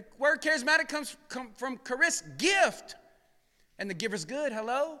charismatic comes from charis, gift. And the giver's good.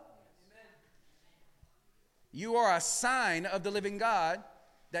 Hello? You are a sign of the living God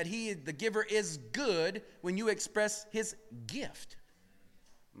that the giver is good when you express his gift.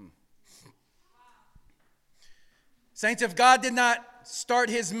 Saints, if God did not start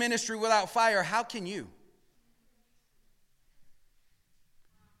his ministry without fire, how can you?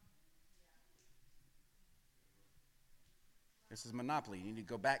 This is Monopoly. You need to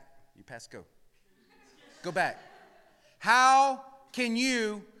go back. You pass go. Go back. How can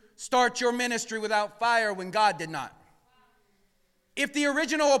you start your ministry without fire when God did not? If the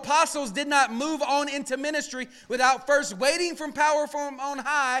original apostles did not move on into ministry without first waiting for power from on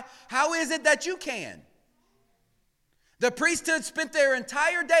high, how is it that you can? The priesthood spent their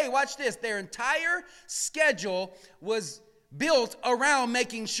entire day, watch this, their entire schedule was built around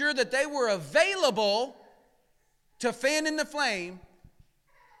making sure that they were available to fan in the flame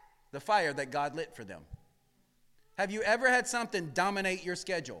the fire that God lit for them. Have you ever had something dominate your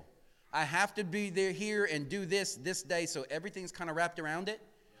schedule? I have to be there here and do this day, so everything's kind of wrapped around it?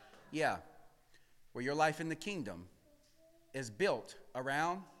 Yeah. Where your life in the kingdom is built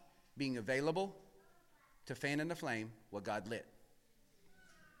around being available to fan in the flame what God lit.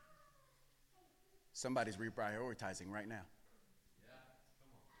 Somebody's reprioritizing right now.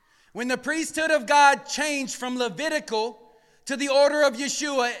 When the priesthood of God changed from Levitical to the order of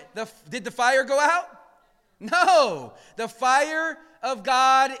Yeshua, did the fire go out? No. The fire of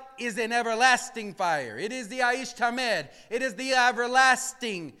God is an everlasting fire. It is the Aish Tamed. It is the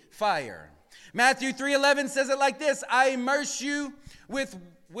everlasting fire. Matthew 3:11 says it like this: I immerse you with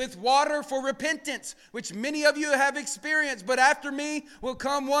water for repentance, which many of you have experienced, but after me will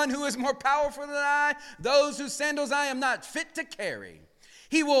come one who is more powerful than I, those whose sandals I am not fit to carry.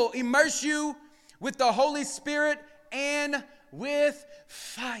 He will immerse you with the Holy Spirit and with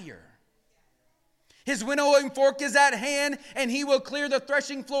fire. His winnowing fork is at hand, and he will clear the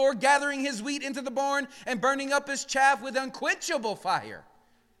threshing floor, gathering his wheat into the barn and burning up his chaff with unquenchable fire.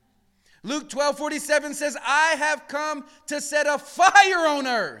 Luke 12:47 says, I have come to set a fire on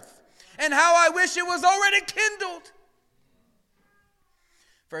earth, and how I wish it was already kindled.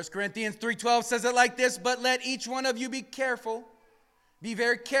 1 Corinthians 3:12 says it like this: but let each one of you be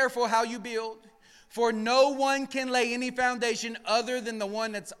very careful how you build, for no one can lay any foundation other than the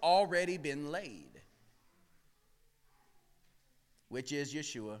one that's already been laid, which is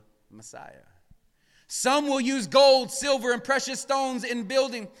Yeshua, Messiah. Some will use gold, silver, and precious stones in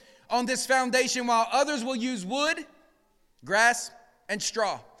building on this foundation, while others will use wood, grass, and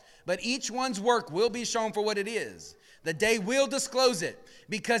straw. But each one's work will be shown for what it is. The day will disclose it,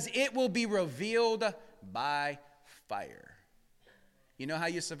 because it will be revealed by fire. You know how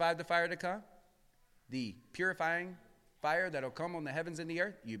you survive the fire to come? The purifying fire that will come on the heavens and the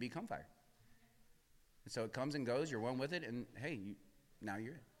earth. You become fire. And so it comes and goes. You're one with it. And hey, now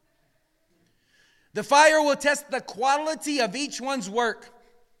you're in. The fire will test the quality of each one's work.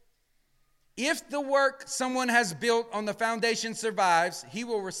 If the work someone has built on the foundation survives, he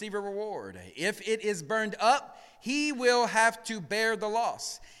will receive a reward. If it is burned up, he will have to bear the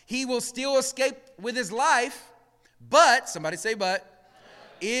loss. He will still escape with his life, but, somebody say but,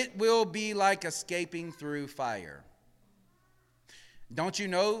 it will be like escaping through fire. Don't you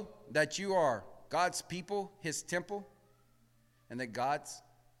know that you are God's people, his temple, and that God's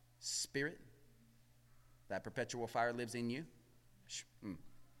Spirit, that perpetual fire, lives in you?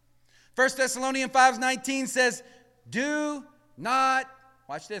 1 Thessalonians 5:19 says, do not,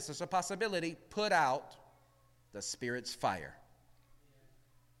 watch this, there's a possibility, put out the Spirit's fire.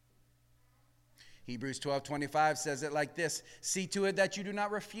 Hebrews 12:25 says it like this: see to it that you do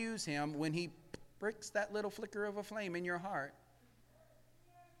not refuse him when he pricks that little flicker of a flame in your heart.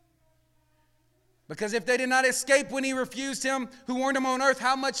 Because if they did not escape when he refused him who warned them on earth,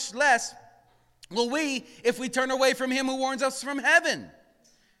 how much less will we if we turn away from him who warns us from heaven?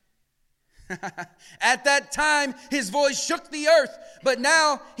 At that time, his voice shook the earth, but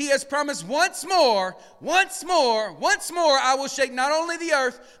now he has promised once more, I will shake not only the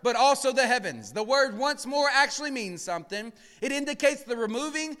earth, but also the heavens. The word once more actually means something. It indicates the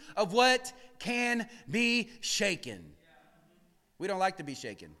removing of what can be shaken. We don't like to be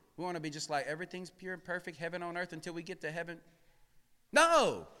shaken. We want to be just like everything's pure and perfect, heaven on earth until we get to heaven.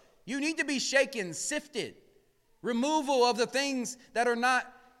 No, you need to be shaken, sifted. removal of the things that are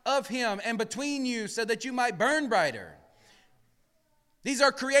not of him, and between you, so that you might burn brighter. These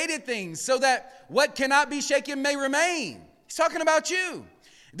are created things, so that what cannot be shaken may remain. He's talking about you.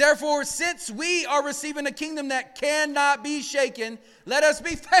 Therefore, since we are receiving a kingdom that cannot be shaken, let us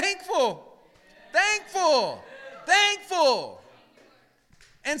be thankful. Thankful. Thankful.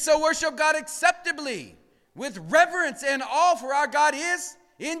 And so worship God acceptably, with reverence and awe, for our God is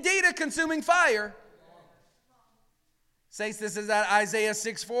indeed a consuming fire. Saints, this is that Isaiah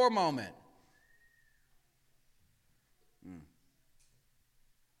 6:4 moment.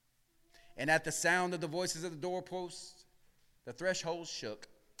 And at the sound of the voices of the doorposts, the threshold shook,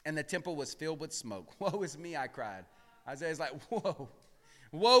 and the temple was filled with smoke. Woe is me, I cried. Isaiah's like, whoa.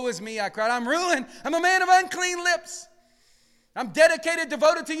 Woe is me, I cried. I'm ruined. I'm a man of unclean lips. I'm dedicated,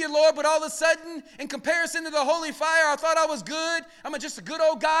 devoted to you, Lord, but all of a sudden, in comparison to the holy fire, I thought I was good. I'm just a good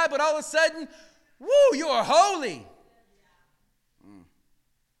old guy, but all of a sudden, woo, you are holy.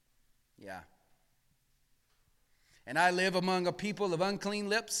 Yeah. And I live among a people of unclean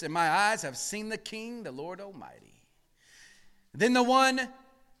lips, and my eyes have seen the King, the Lord Almighty. Then one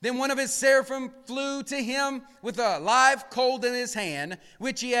of his seraphim flew to him with a live coal in his hand,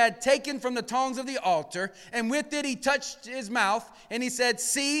 which he had taken from the tongs of the altar, and with it he touched his mouth, and he said,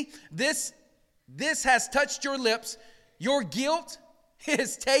 see, this has touched your lips. Your guilt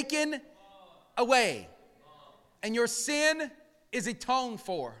is taken away, and your sin is atoned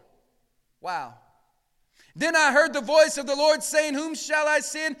for. Wow. Then I heard the voice of the Lord saying, whom shall I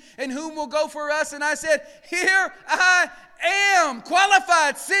send, and whom will go for us? And I said, here I am,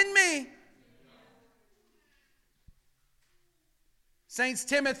 qualified, send me. Saints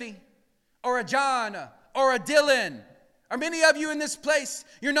Timothy, or a John, or a Dylan, or many of you in this place,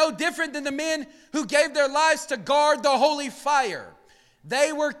 you're no different than the men who gave their lives to guard the holy fire.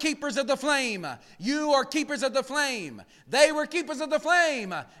 They were keepers of the flame. You are keepers of the flame. They were keepers of the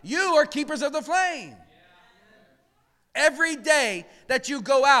flame. You are keepers of the flame. Every day that you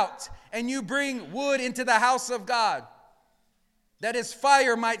go out and you bring wood into the house of God, that his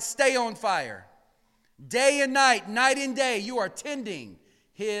fire might stay on fire. Day and night, night and day, you are tending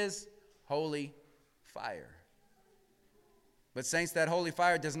his holy fire. But saints, that holy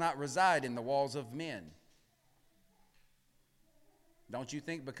fire does not reside in the walls of men. Don't you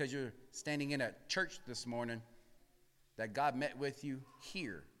think because you're standing in a church this morning that God met with you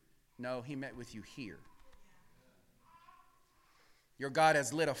here? No, he met with you here. Your God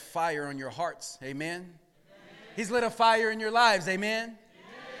has lit a fire on your hearts. Amen? Amen. He's lit a fire in your lives. Amen? Amen?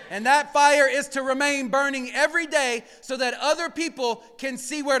 And that fire is to remain burning every day so that other people can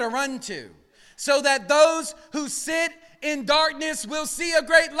see where to run to. So that those who sit in darkness will see a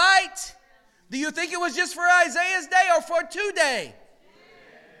great light. Do you think it was just for Isaiah's day or for today?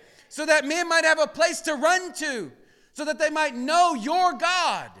 So that men might have a place to run to, so that they might know your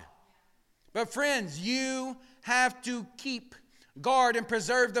God. But friends, you have to keep guard and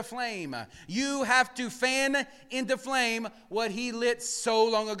preserve the flame. You have to fan into flame what he lit so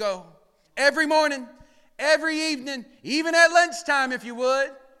long ago. Every morning, every evening, even at lunchtime if you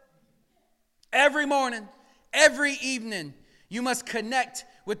would. Every morning, every evening, you must connect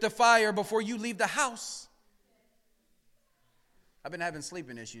with the fire before you leave the house. I've been having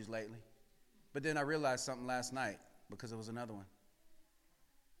sleeping issues lately. But then I realized something last night because it was another one.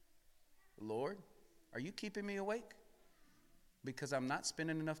 Lord, are you keeping me awake? Because I'm not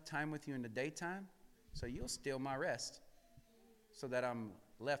spending enough time with you in the daytime, so you'll steal my rest so that I'm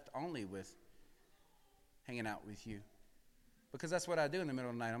left only with hanging out with you. Because that's what I do in the middle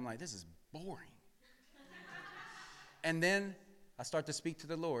of the night. I'm like, this is boring. And then I start to speak to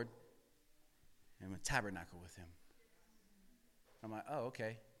the Lord and tabernacle with him. I'm like, oh,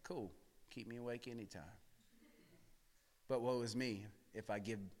 okay, cool. Keep me awake anytime. But woe is me if I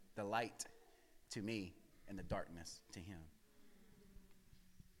give the light to me and the darkness to him.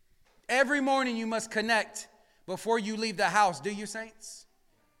 Every morning you must connect before you leave the house. Do you, saints?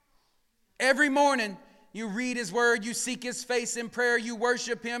 Every morning you read his word, you seek his face in prayer, you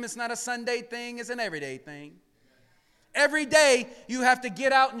worship him. It's not a Sunday thing, it's an everyday thing. Every day you have to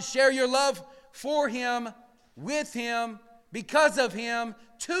get out and share your love for him, with him, because of him,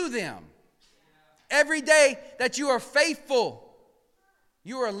 to them. Every day that you are faithful,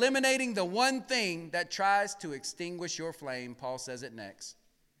 you are eliminating the one thing that tries to extinguish your flame. Paul says it next.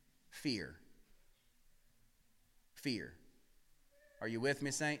 Fear. Fear. Are you with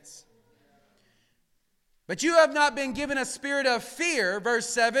me, saints? But you have not been given a spirit of fear, verse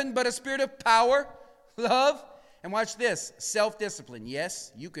 7, but a spirit of power, love, and watch this, self-discipline.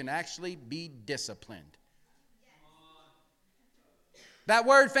 Yes, you can actually be disciplined. That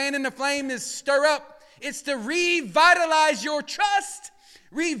word fan in the flame is stir up. It's to revitalize your trust,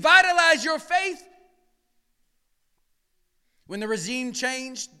 revitalize your faith. When the regime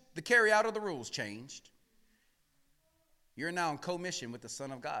changed, the carry out of the rules changed. You're now in commission with the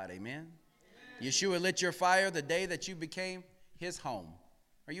Son of God. Amen. Yeshua lit your fire the day that you became his home.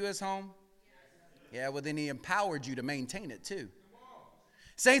 Are you his home? Yeah, well then he empowered you to maintain it too.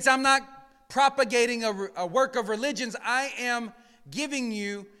 Saints, I'm not propagating a work of religions. I am giving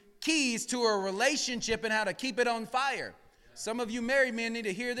you keys to a relationship and how to keep it on fire. Some of you married men need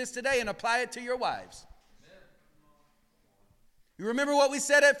to hear this today and apply it to your wives. You remember what we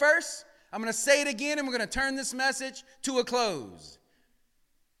said at first? I'm going to say it again, and we're going to turn this message to a close.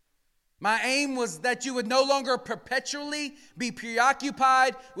 My aim was that you would no longer perpetually be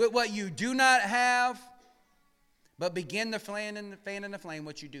preoccupied with what you do not have, but begin to fan in the flame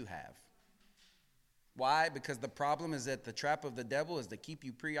what you do have. Why? Because the problem is that the trap of the devil is to keep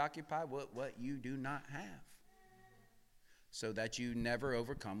you preoccupied with what you do not have, so that you never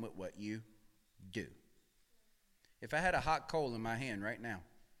overcome with what you do. If I had a hot coal in my hand right now,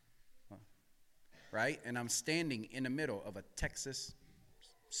 right, and I'm standing in the middle of a Texas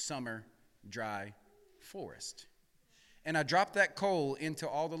summer dry forest, and I drop that coal into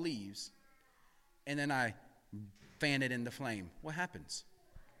all the leaves, and then I fan it in the flame, what happens?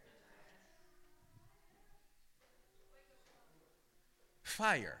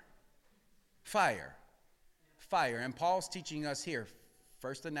 Fire. Fire. Fire. And Paul's teaching us here,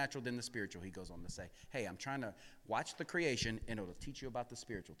 first the natural, then the spiritual. He goes on to say, hey, I'm trying to watch the creation, and it'll teach you about the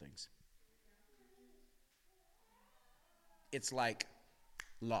spiritual things. It's like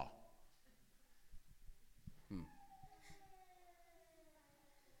law.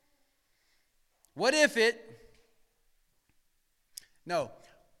 What is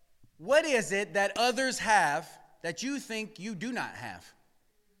it that others have that you think you do not have?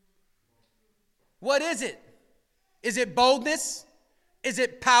 What is it? Is it boldness? Is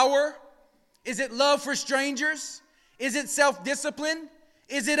it power? Is it love for strangers? Is it self-discipline?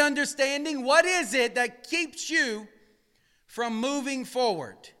 Is it understanding? What is it that keeps you from moving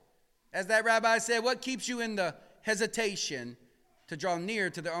forward? As that rabbi said, what keeps you in the hesitation to draw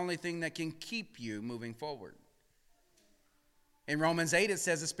near to the only thing that can keep you moving forward? In Romans 8, it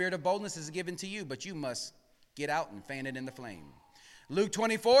says the spirit of boldness is given to you, but you must get out and fan it in the flame. Luke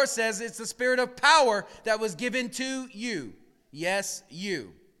 24 says it's the spirit of power that was given to you. Yes,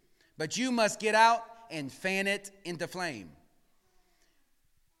 you. But you must get out and fan it into flame.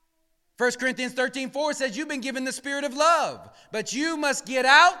 1 Corinthians 13:4 says you've been given the spirit of love, but you must get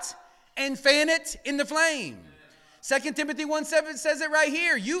out and fan it in the flame. 2 Timothy 1:7 says it right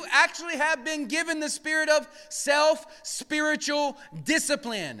here. You actually have been given the spirit of spiritual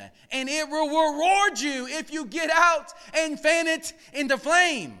discipline. And it will reward you if you get out and fan it into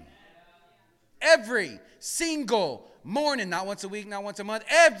flame. Every single morning, not once a week, not once a month,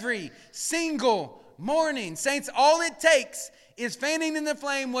 every single morning. Saints, all it takes is fanning in the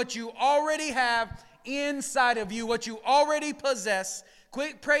flame what you already have inside of you, what you already possess.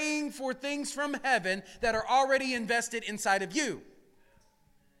 Quit praying for things from heaven that are already invested inside of you.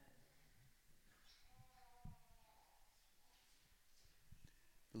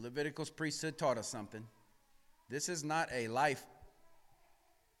 The Levitical priesthood taught us something. This is not a life.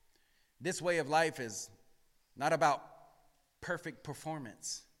 This way of life is not about perfect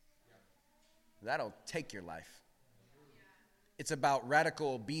performance. That'll take your life. It's about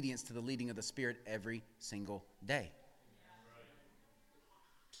radical obedience to the leading of the Spirit every single day.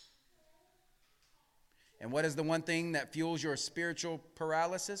 And what is the one thing that fuels your spiritual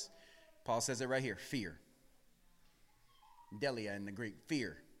paralysis? Paul says it right here, fear. Delia in the Greek,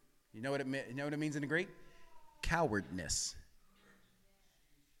 fear. You know what it means in the Greek? Cowardness.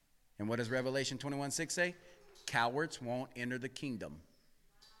 And what does Revelation 21:6 say? Cowards won't enter the kingdom.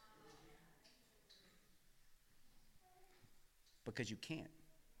 Because you can't.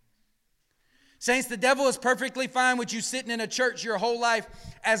 Saints, the devil is perfectly fine with you sitting in a church your whole life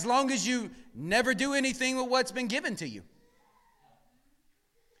as long as you never do anything with what's been given to you.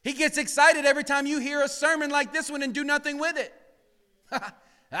 He gets excited every time you hear a sermon like this one and do nothing with it.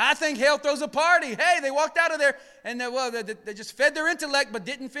 I think hell throws a party. Hey, they walked out of there and they just fed their intellect but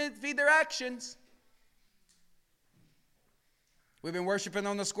didn't feed their actions. We've been worshiping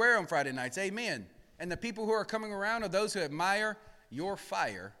on the square on Friday nights. Amen. And the people who are coming around are those who admire your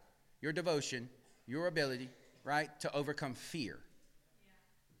fire, your devotion, your ability, right, to overcome fear.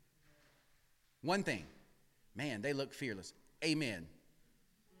 One thing, man, they look fearless. Amen.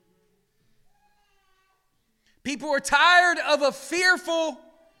 People are tired of a fearful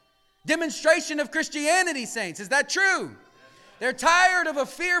demonstration of Christianity, saints. Is that true? They're tired of a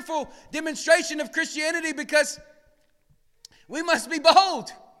fearful demonstration of Christianity because we must be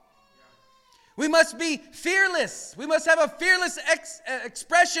bold. We must be fearless. We must have a fearless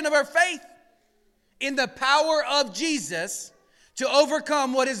expression of our faith in the power of Jesus to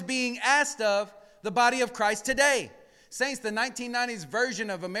overcome what is being asked of the body of Christ today. Saints, the 1990s version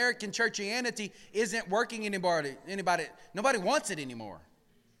of American churchianity isn't working anymore. Nobody wants it anymore.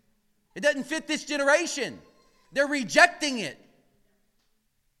 It doesn't fit this generation. They're rejecting it.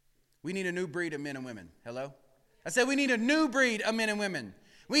 We need a new breed of men and women. Hello? I said we need a new breed of men and women.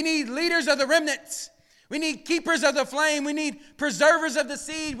 We need leaders of the remnants. We need keepers of the flame. We need preservers of the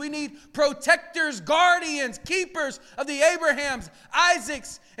seed. We need protectors, guardians, keepers of the Abrahams,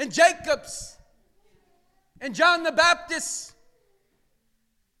 Isaacs, and Jacobs, and John the Baptist.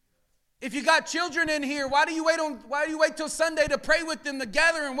 If you got children in here, why do you wait till Sunday to pray with them, to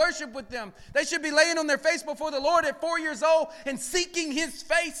gather and worship with them? They should be laying on their face before the Lord at 4 years old and seeking His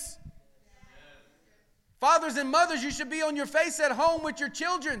face. Fathers and mothers, you should be on your face at home with your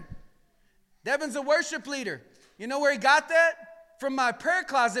children. Devin's a worship leader. You know where he got that? From my prayer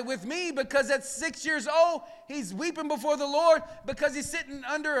closet with me, because at 6 years old, he's weeping before the Lord because he's sitting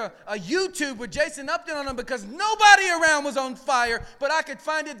under a YouTube with Jason Upton on him because nobody around was on fire, but I could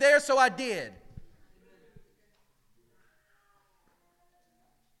find it there, so I did.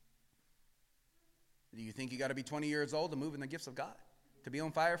 Do you think you got to be 20 years old to move in the gifts of God? To be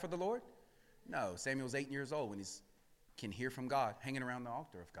on fire for the Lord? No, Samuel's 8 years old when he can hear from God, hanging around the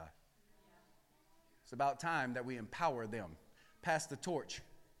altar of God. It's about time that we empower them. Pass the torch.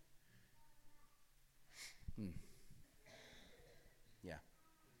 Yeah.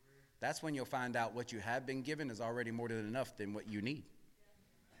 That's when you'll find out what you have been given is already more than enough than what you need.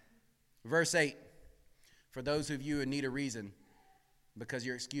 Verse 8. For those of you who need a reason, because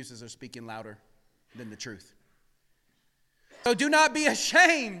your excuses are speaking louder than the truth. So do not be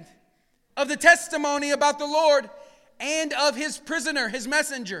ashamed of the testimony about the Lord and of His prisoner, His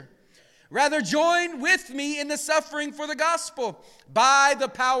messenger. Rather, join with me in the suffering for the gospel by the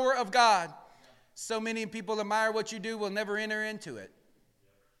power of God. So many people admire what you do, will never enter into it.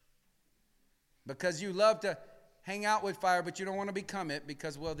 Because you love to hang out with fire, but you don't want to become it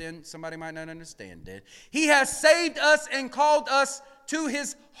because, well, then somebody might not understand it. He has saved us and called us to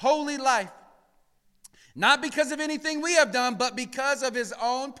His holy life. Not because of anything we have done, but because of His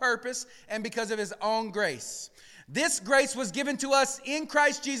own purpose and because of His own grace. This grace was given to us in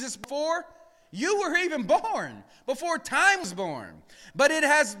Christ Jesus before you were even born, before time was born. But it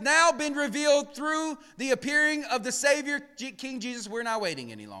has now been revealed through the appearing of the Savior, King Jesus. We're not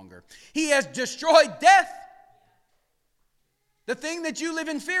waiting any longer. He has destroyed death. The thing that you live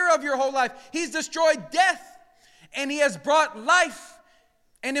in fear of your whole life. He's destroyed death. And He has brought life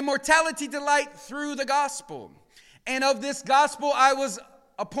and immortality to light through the gospel. And of this gospel I was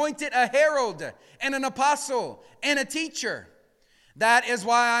appointed a herald and an apostle and a teacher. That is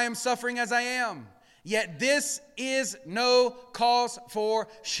why I am suffering as I am. Yet this is no cause for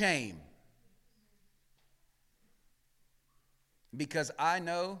shame. Because I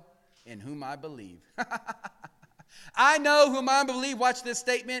know in whom I believe. I know whom I believe. Watch this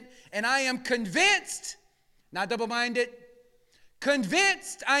statement. And I am convinced, not double-minded,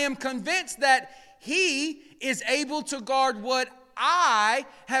 I am convinced that He is able to guard what I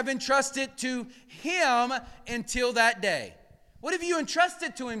have entrusted to Him until that day. What have you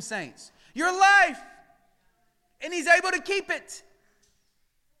entrusted to Him, saints? Your life. And He's able to keep it.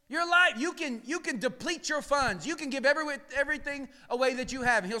 Your life. You can deplete your funds. You can give everything away that you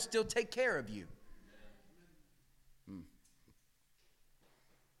have, and He'll still take care of you.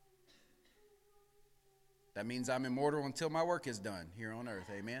 That means I'm immortal until my work is done here on earth.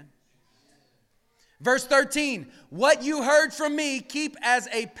 Amen. Verse 13. What you heard from me, keep as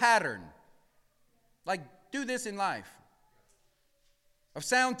a pattern. Like, do this in life. Of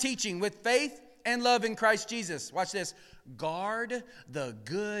sound teaching with faith and love in Christ Jesus. Watch this. Guard the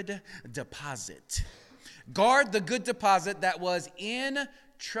good deposit. Guard the good deposit that was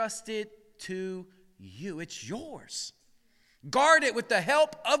entrusted to you. It's yours. Guard it with the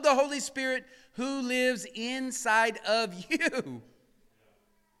help of the Holy Spirit who lives inside of you.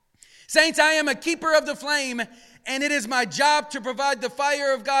 Saints, I am a keeper of the flame, and it is my job to provide the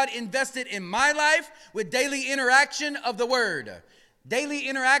fire of God invested in my life with daily interaction of the Word. Daily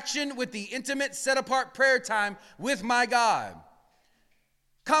interaction with the intimate, set-apart prayer time with my God.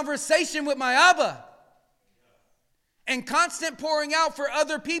 Conversation with my Abba. And constant pouring out for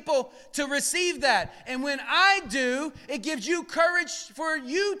other people to receive that. And when I do, it gives you courage for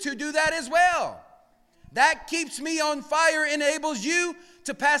you to do that as well. That keeps me on fire, enables you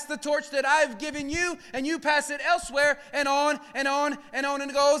to pass the torch that I've given you, and you pass it elsewhere, and on and on and on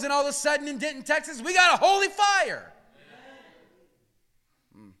and it goes, and all of a sudden in Denton, Texas, we got a holy fire.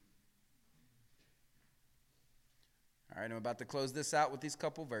 All right, I'm about to close this out with these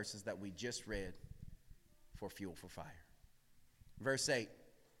couple verses that we just read for fuel for fire. Verse 8,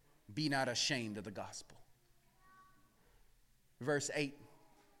 be not ashamed of the gospel. Verse 8,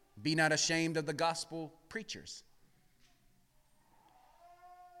 be not ashamed of the gospel preachers.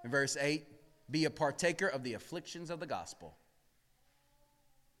 Verse 8, be a partaker of the afflictions of the gospel.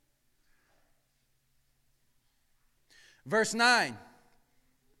 Verse 9,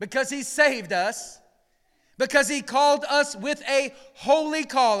 because he saved us, because he called us with a holy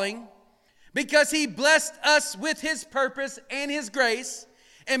calling, because he blessed us with his purpose and his grace,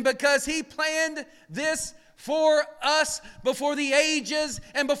 and because he planned this for us before the ages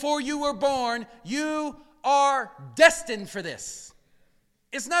and before you were born, you are destined for this.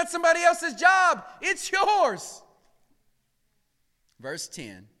 It's not somebody else's job, it's yours. Verse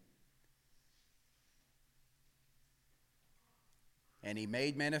 10. And he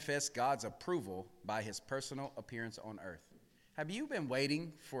made manifest God's approval by his personal appearance on earth. Have you been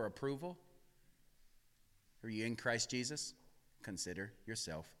waiting for approval? Are you in Christ Jesus? Consider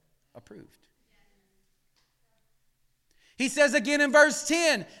yourself approved. He says again in verse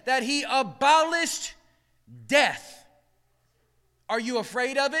 10 that he abolished death. Are you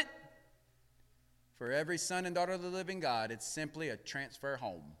afraid of it? For every son and daughter of the living God, it's simply a transfer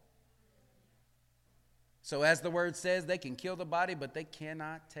home. So as the word says, they can kill the body, but they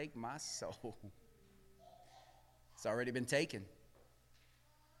cannot take my soul. It's already been taken.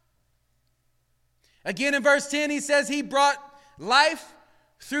 Again in verse 10, he says he brought life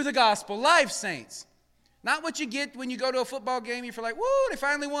through the gospel. Life, saints. Not what you get when you go to a football game, you feel like, woo, they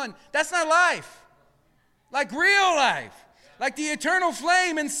finally won. That's not life. Like real life. Like the eternal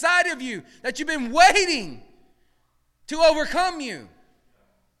flame inside of you that you've been waiting to overcome you.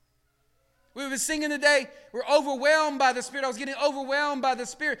 We were singing today, we're overwhelmed by the Spirit. I was getting overwhelmed by the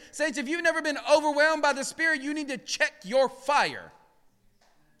Spirit. Saints, if you've never been overwhelmed by the Spirit, you need to check your fire.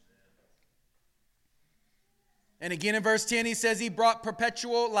 And again in verse 10, he says he brought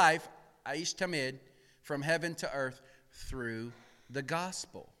perpetual life, Aish Tamid, from heaven to earth through the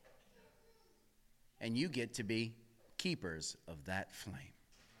gospel. And you get to be keepers of that flame.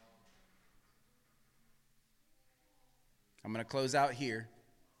 I'm going to close out here.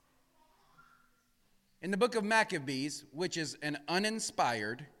 In the book of Maccabees, which is an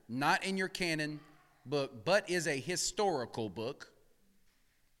uninspired, not in your canon book, but is a historical book,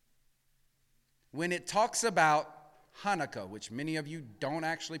 when it talks about Hanukkah, which many of you don't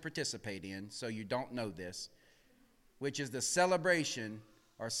actually participate in, so you don't know this, which is the celebration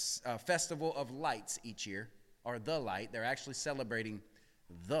or festival of lights each year, or the light. They're actually celebrating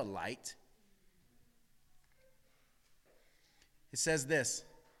the light. It says this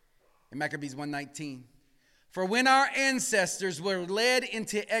in Maccabees 1:19. For when our ancestors were led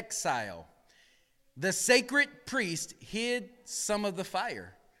into exile, the sacred priest hid some of the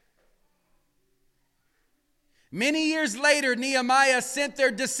fire. Many years later, Nehemiah sent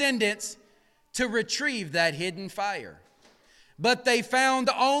their descendants to retrieve that hidden fire. But they found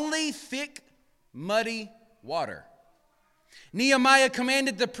only thick, muddy water. Nehemiah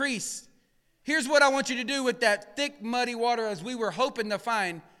commanded the priests, here's what I want you to do with that thick, muddy water as we were hoping to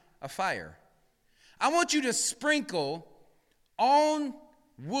find a fire. I want you to sprinkle on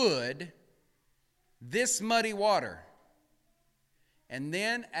wood this muddy water. And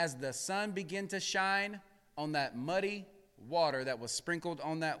then as the sun began to shine on that muddy water that was sprinkled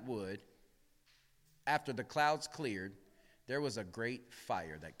on that wood, after the clouds cleared, there was a great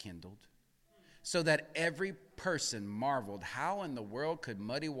fire that kindled. So that every person marveled, how in the world could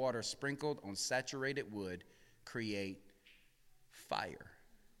muddy water sprinkled on saturated wood create fire?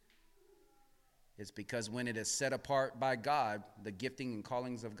 It's because when it is set apart by God, the gifting and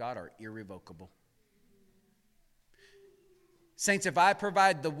callings of God are irrevocable. Saints, if I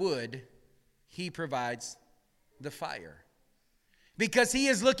provide the wood, he provides the fire. Because he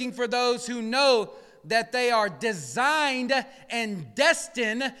is looking for those who know that they are designed and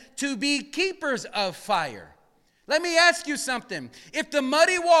destined to be keepers of fire. Let me ask you something. If the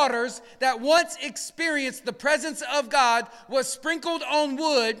muddy waters that once experienced the presence of God was sprinkled on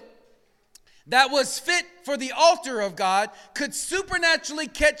wood that was fit for the altar of God, could supernaturally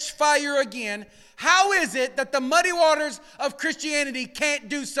catch fire again, how is it that the muddy waters of Christianity can't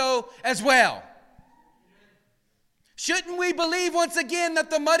do so as well? Shouldn't we believe once again that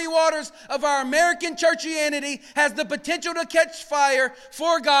the muddy waters of our American churchianity has the potential to catch fire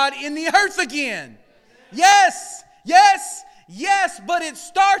for God in the earth again? Yes, yes, yes, but it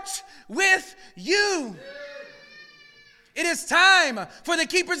starts with you. It is time for the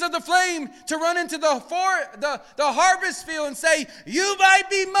keepers of the flame to run into the harvest field and say, you might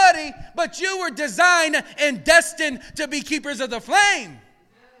be muddy, but you were designed and destined to be keepers of the flame.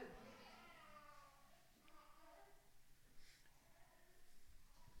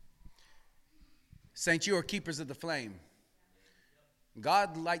 Saints, you are keepers of the flame.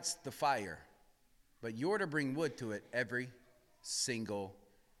 God lights the fire, but you're to bring wood to it every single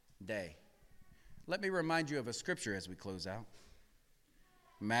day. Let me remind you of a scripture as we close out.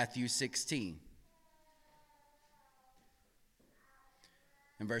 Matthew 16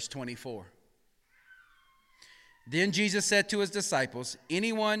 and verse 24. Then Jesus said to his disciples,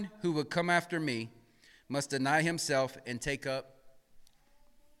 anyone who would come after me must deny himself and take up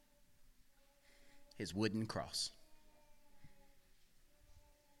his wooden cross.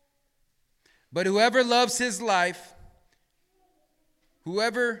 But whoever loves his life,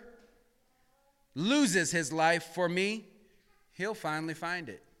 whoever loses his life for me, he'll finally find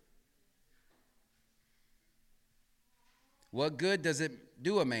it. What good does it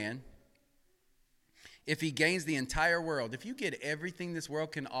do a man if he gains the entire world? If you get everything this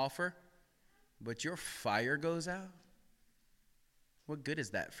world can offer, but your fire goes out, what good is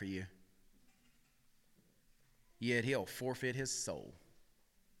that for you? Yet he'll forfeit his soul.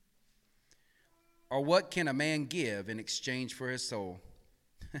 Or what can a man give in exchange for his soul?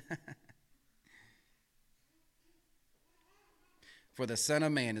 For the Son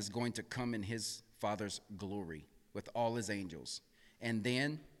of Man is going to come in his Father's glory with all his angels. And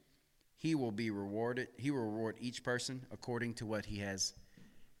then he will be rewarded. He will reward each person according to what he has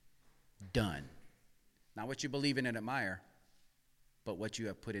done. Not what you believe in and admire, but what you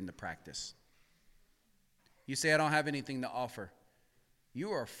have put into practice. You say, I don't have anything to offer.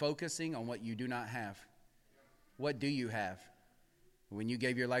 You are focusing on what you do not have. What do you have? When you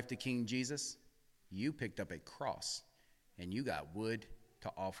gave your life to King Jesus, you picked up a cross and you got wood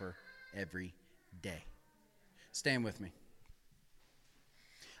to offer every day. Stand with me.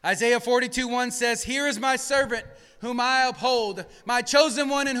 Isaiah 42:1 says, here is my servant whom I uphold, my chosen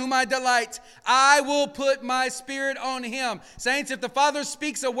one in whom I delight. I will put my spirit on him. Saints, if the Father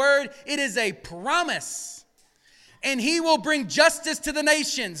speaks a word, it is a promise. And he will bring justice to the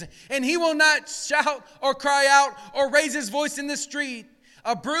nations. And he will not shout or cry out or raise his voice in the street.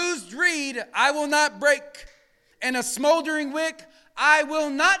 A bruised reed I will not break, and a smoldering wick I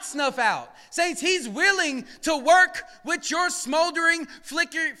will not snuff out. Saints, he's willing to work with your smoldering,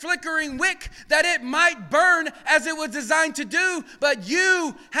 flickering wick that it might burn as it was designed to do. But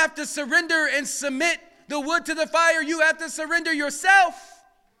you have to surrender and submit the wood to the fire. You have to surrender yourself.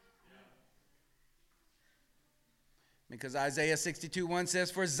 Because Isaiah 62:1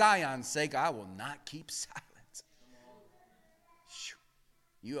 says, for Zion's sake, I will not keep silent.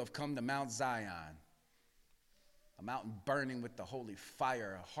 You have come to Mount Zion, a mountain burning with the holy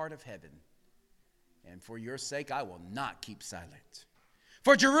fire, a heart of heaven. And for your sake, I will not keep silent.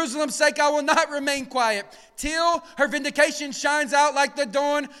 For Jerusalem's sake, I will not remain quiet till her vindication shines out like the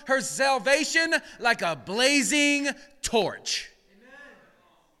dawn, her salvation like a blazing torch. Amen.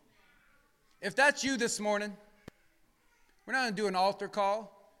 If that's you this morning, we're not going to do an altar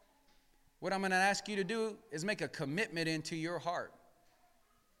call. What I'm going to ask you to do is make a commitment into your heart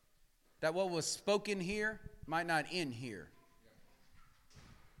that what was spoken here might not end here,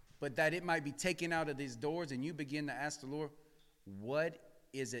 but that it might be taken out of these doors, and you begin to ask the Lord, what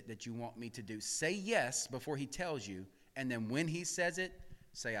is it that you want me to do? Say yes before he tells you, and then when he says it,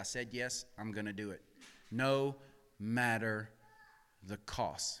 say, I said yes, I'm going to do it. No matter the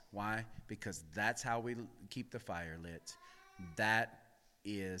cost. Why? Because that's how we keep the fire lit. That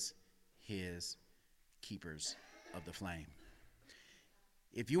is his keepers of the flame.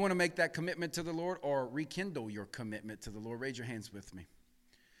 If you want to make that commitment to the Lord or rekindle your commitment to the Lord, raise your hands with me.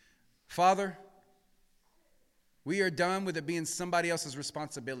 Father, we are done with it being somebody else's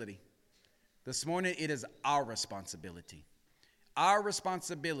responsibility. This morning, it is our responsibility. Our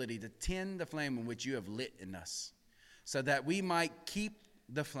responsibility to tend the flame in which you have lit in us, so that we might keep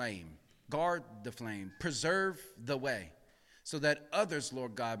the flame, guard the flame, preserve the way, so that others,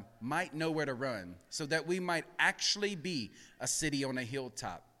 Lord God, might know where to run, so that we might actually be a city on a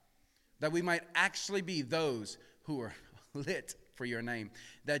hilltop, that we might actually be those who are lit for your name,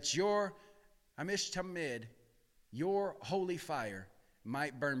 that your Amish Tamid, your holy fire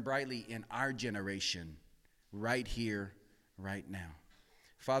might burn brightly in our generation, right here, right now.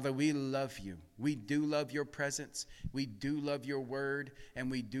 Father, we love you. We do love your presence. We do love your word, and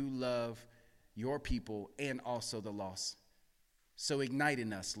we do love your people and also the lost. So ignite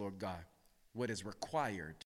in us, Lord God, what is required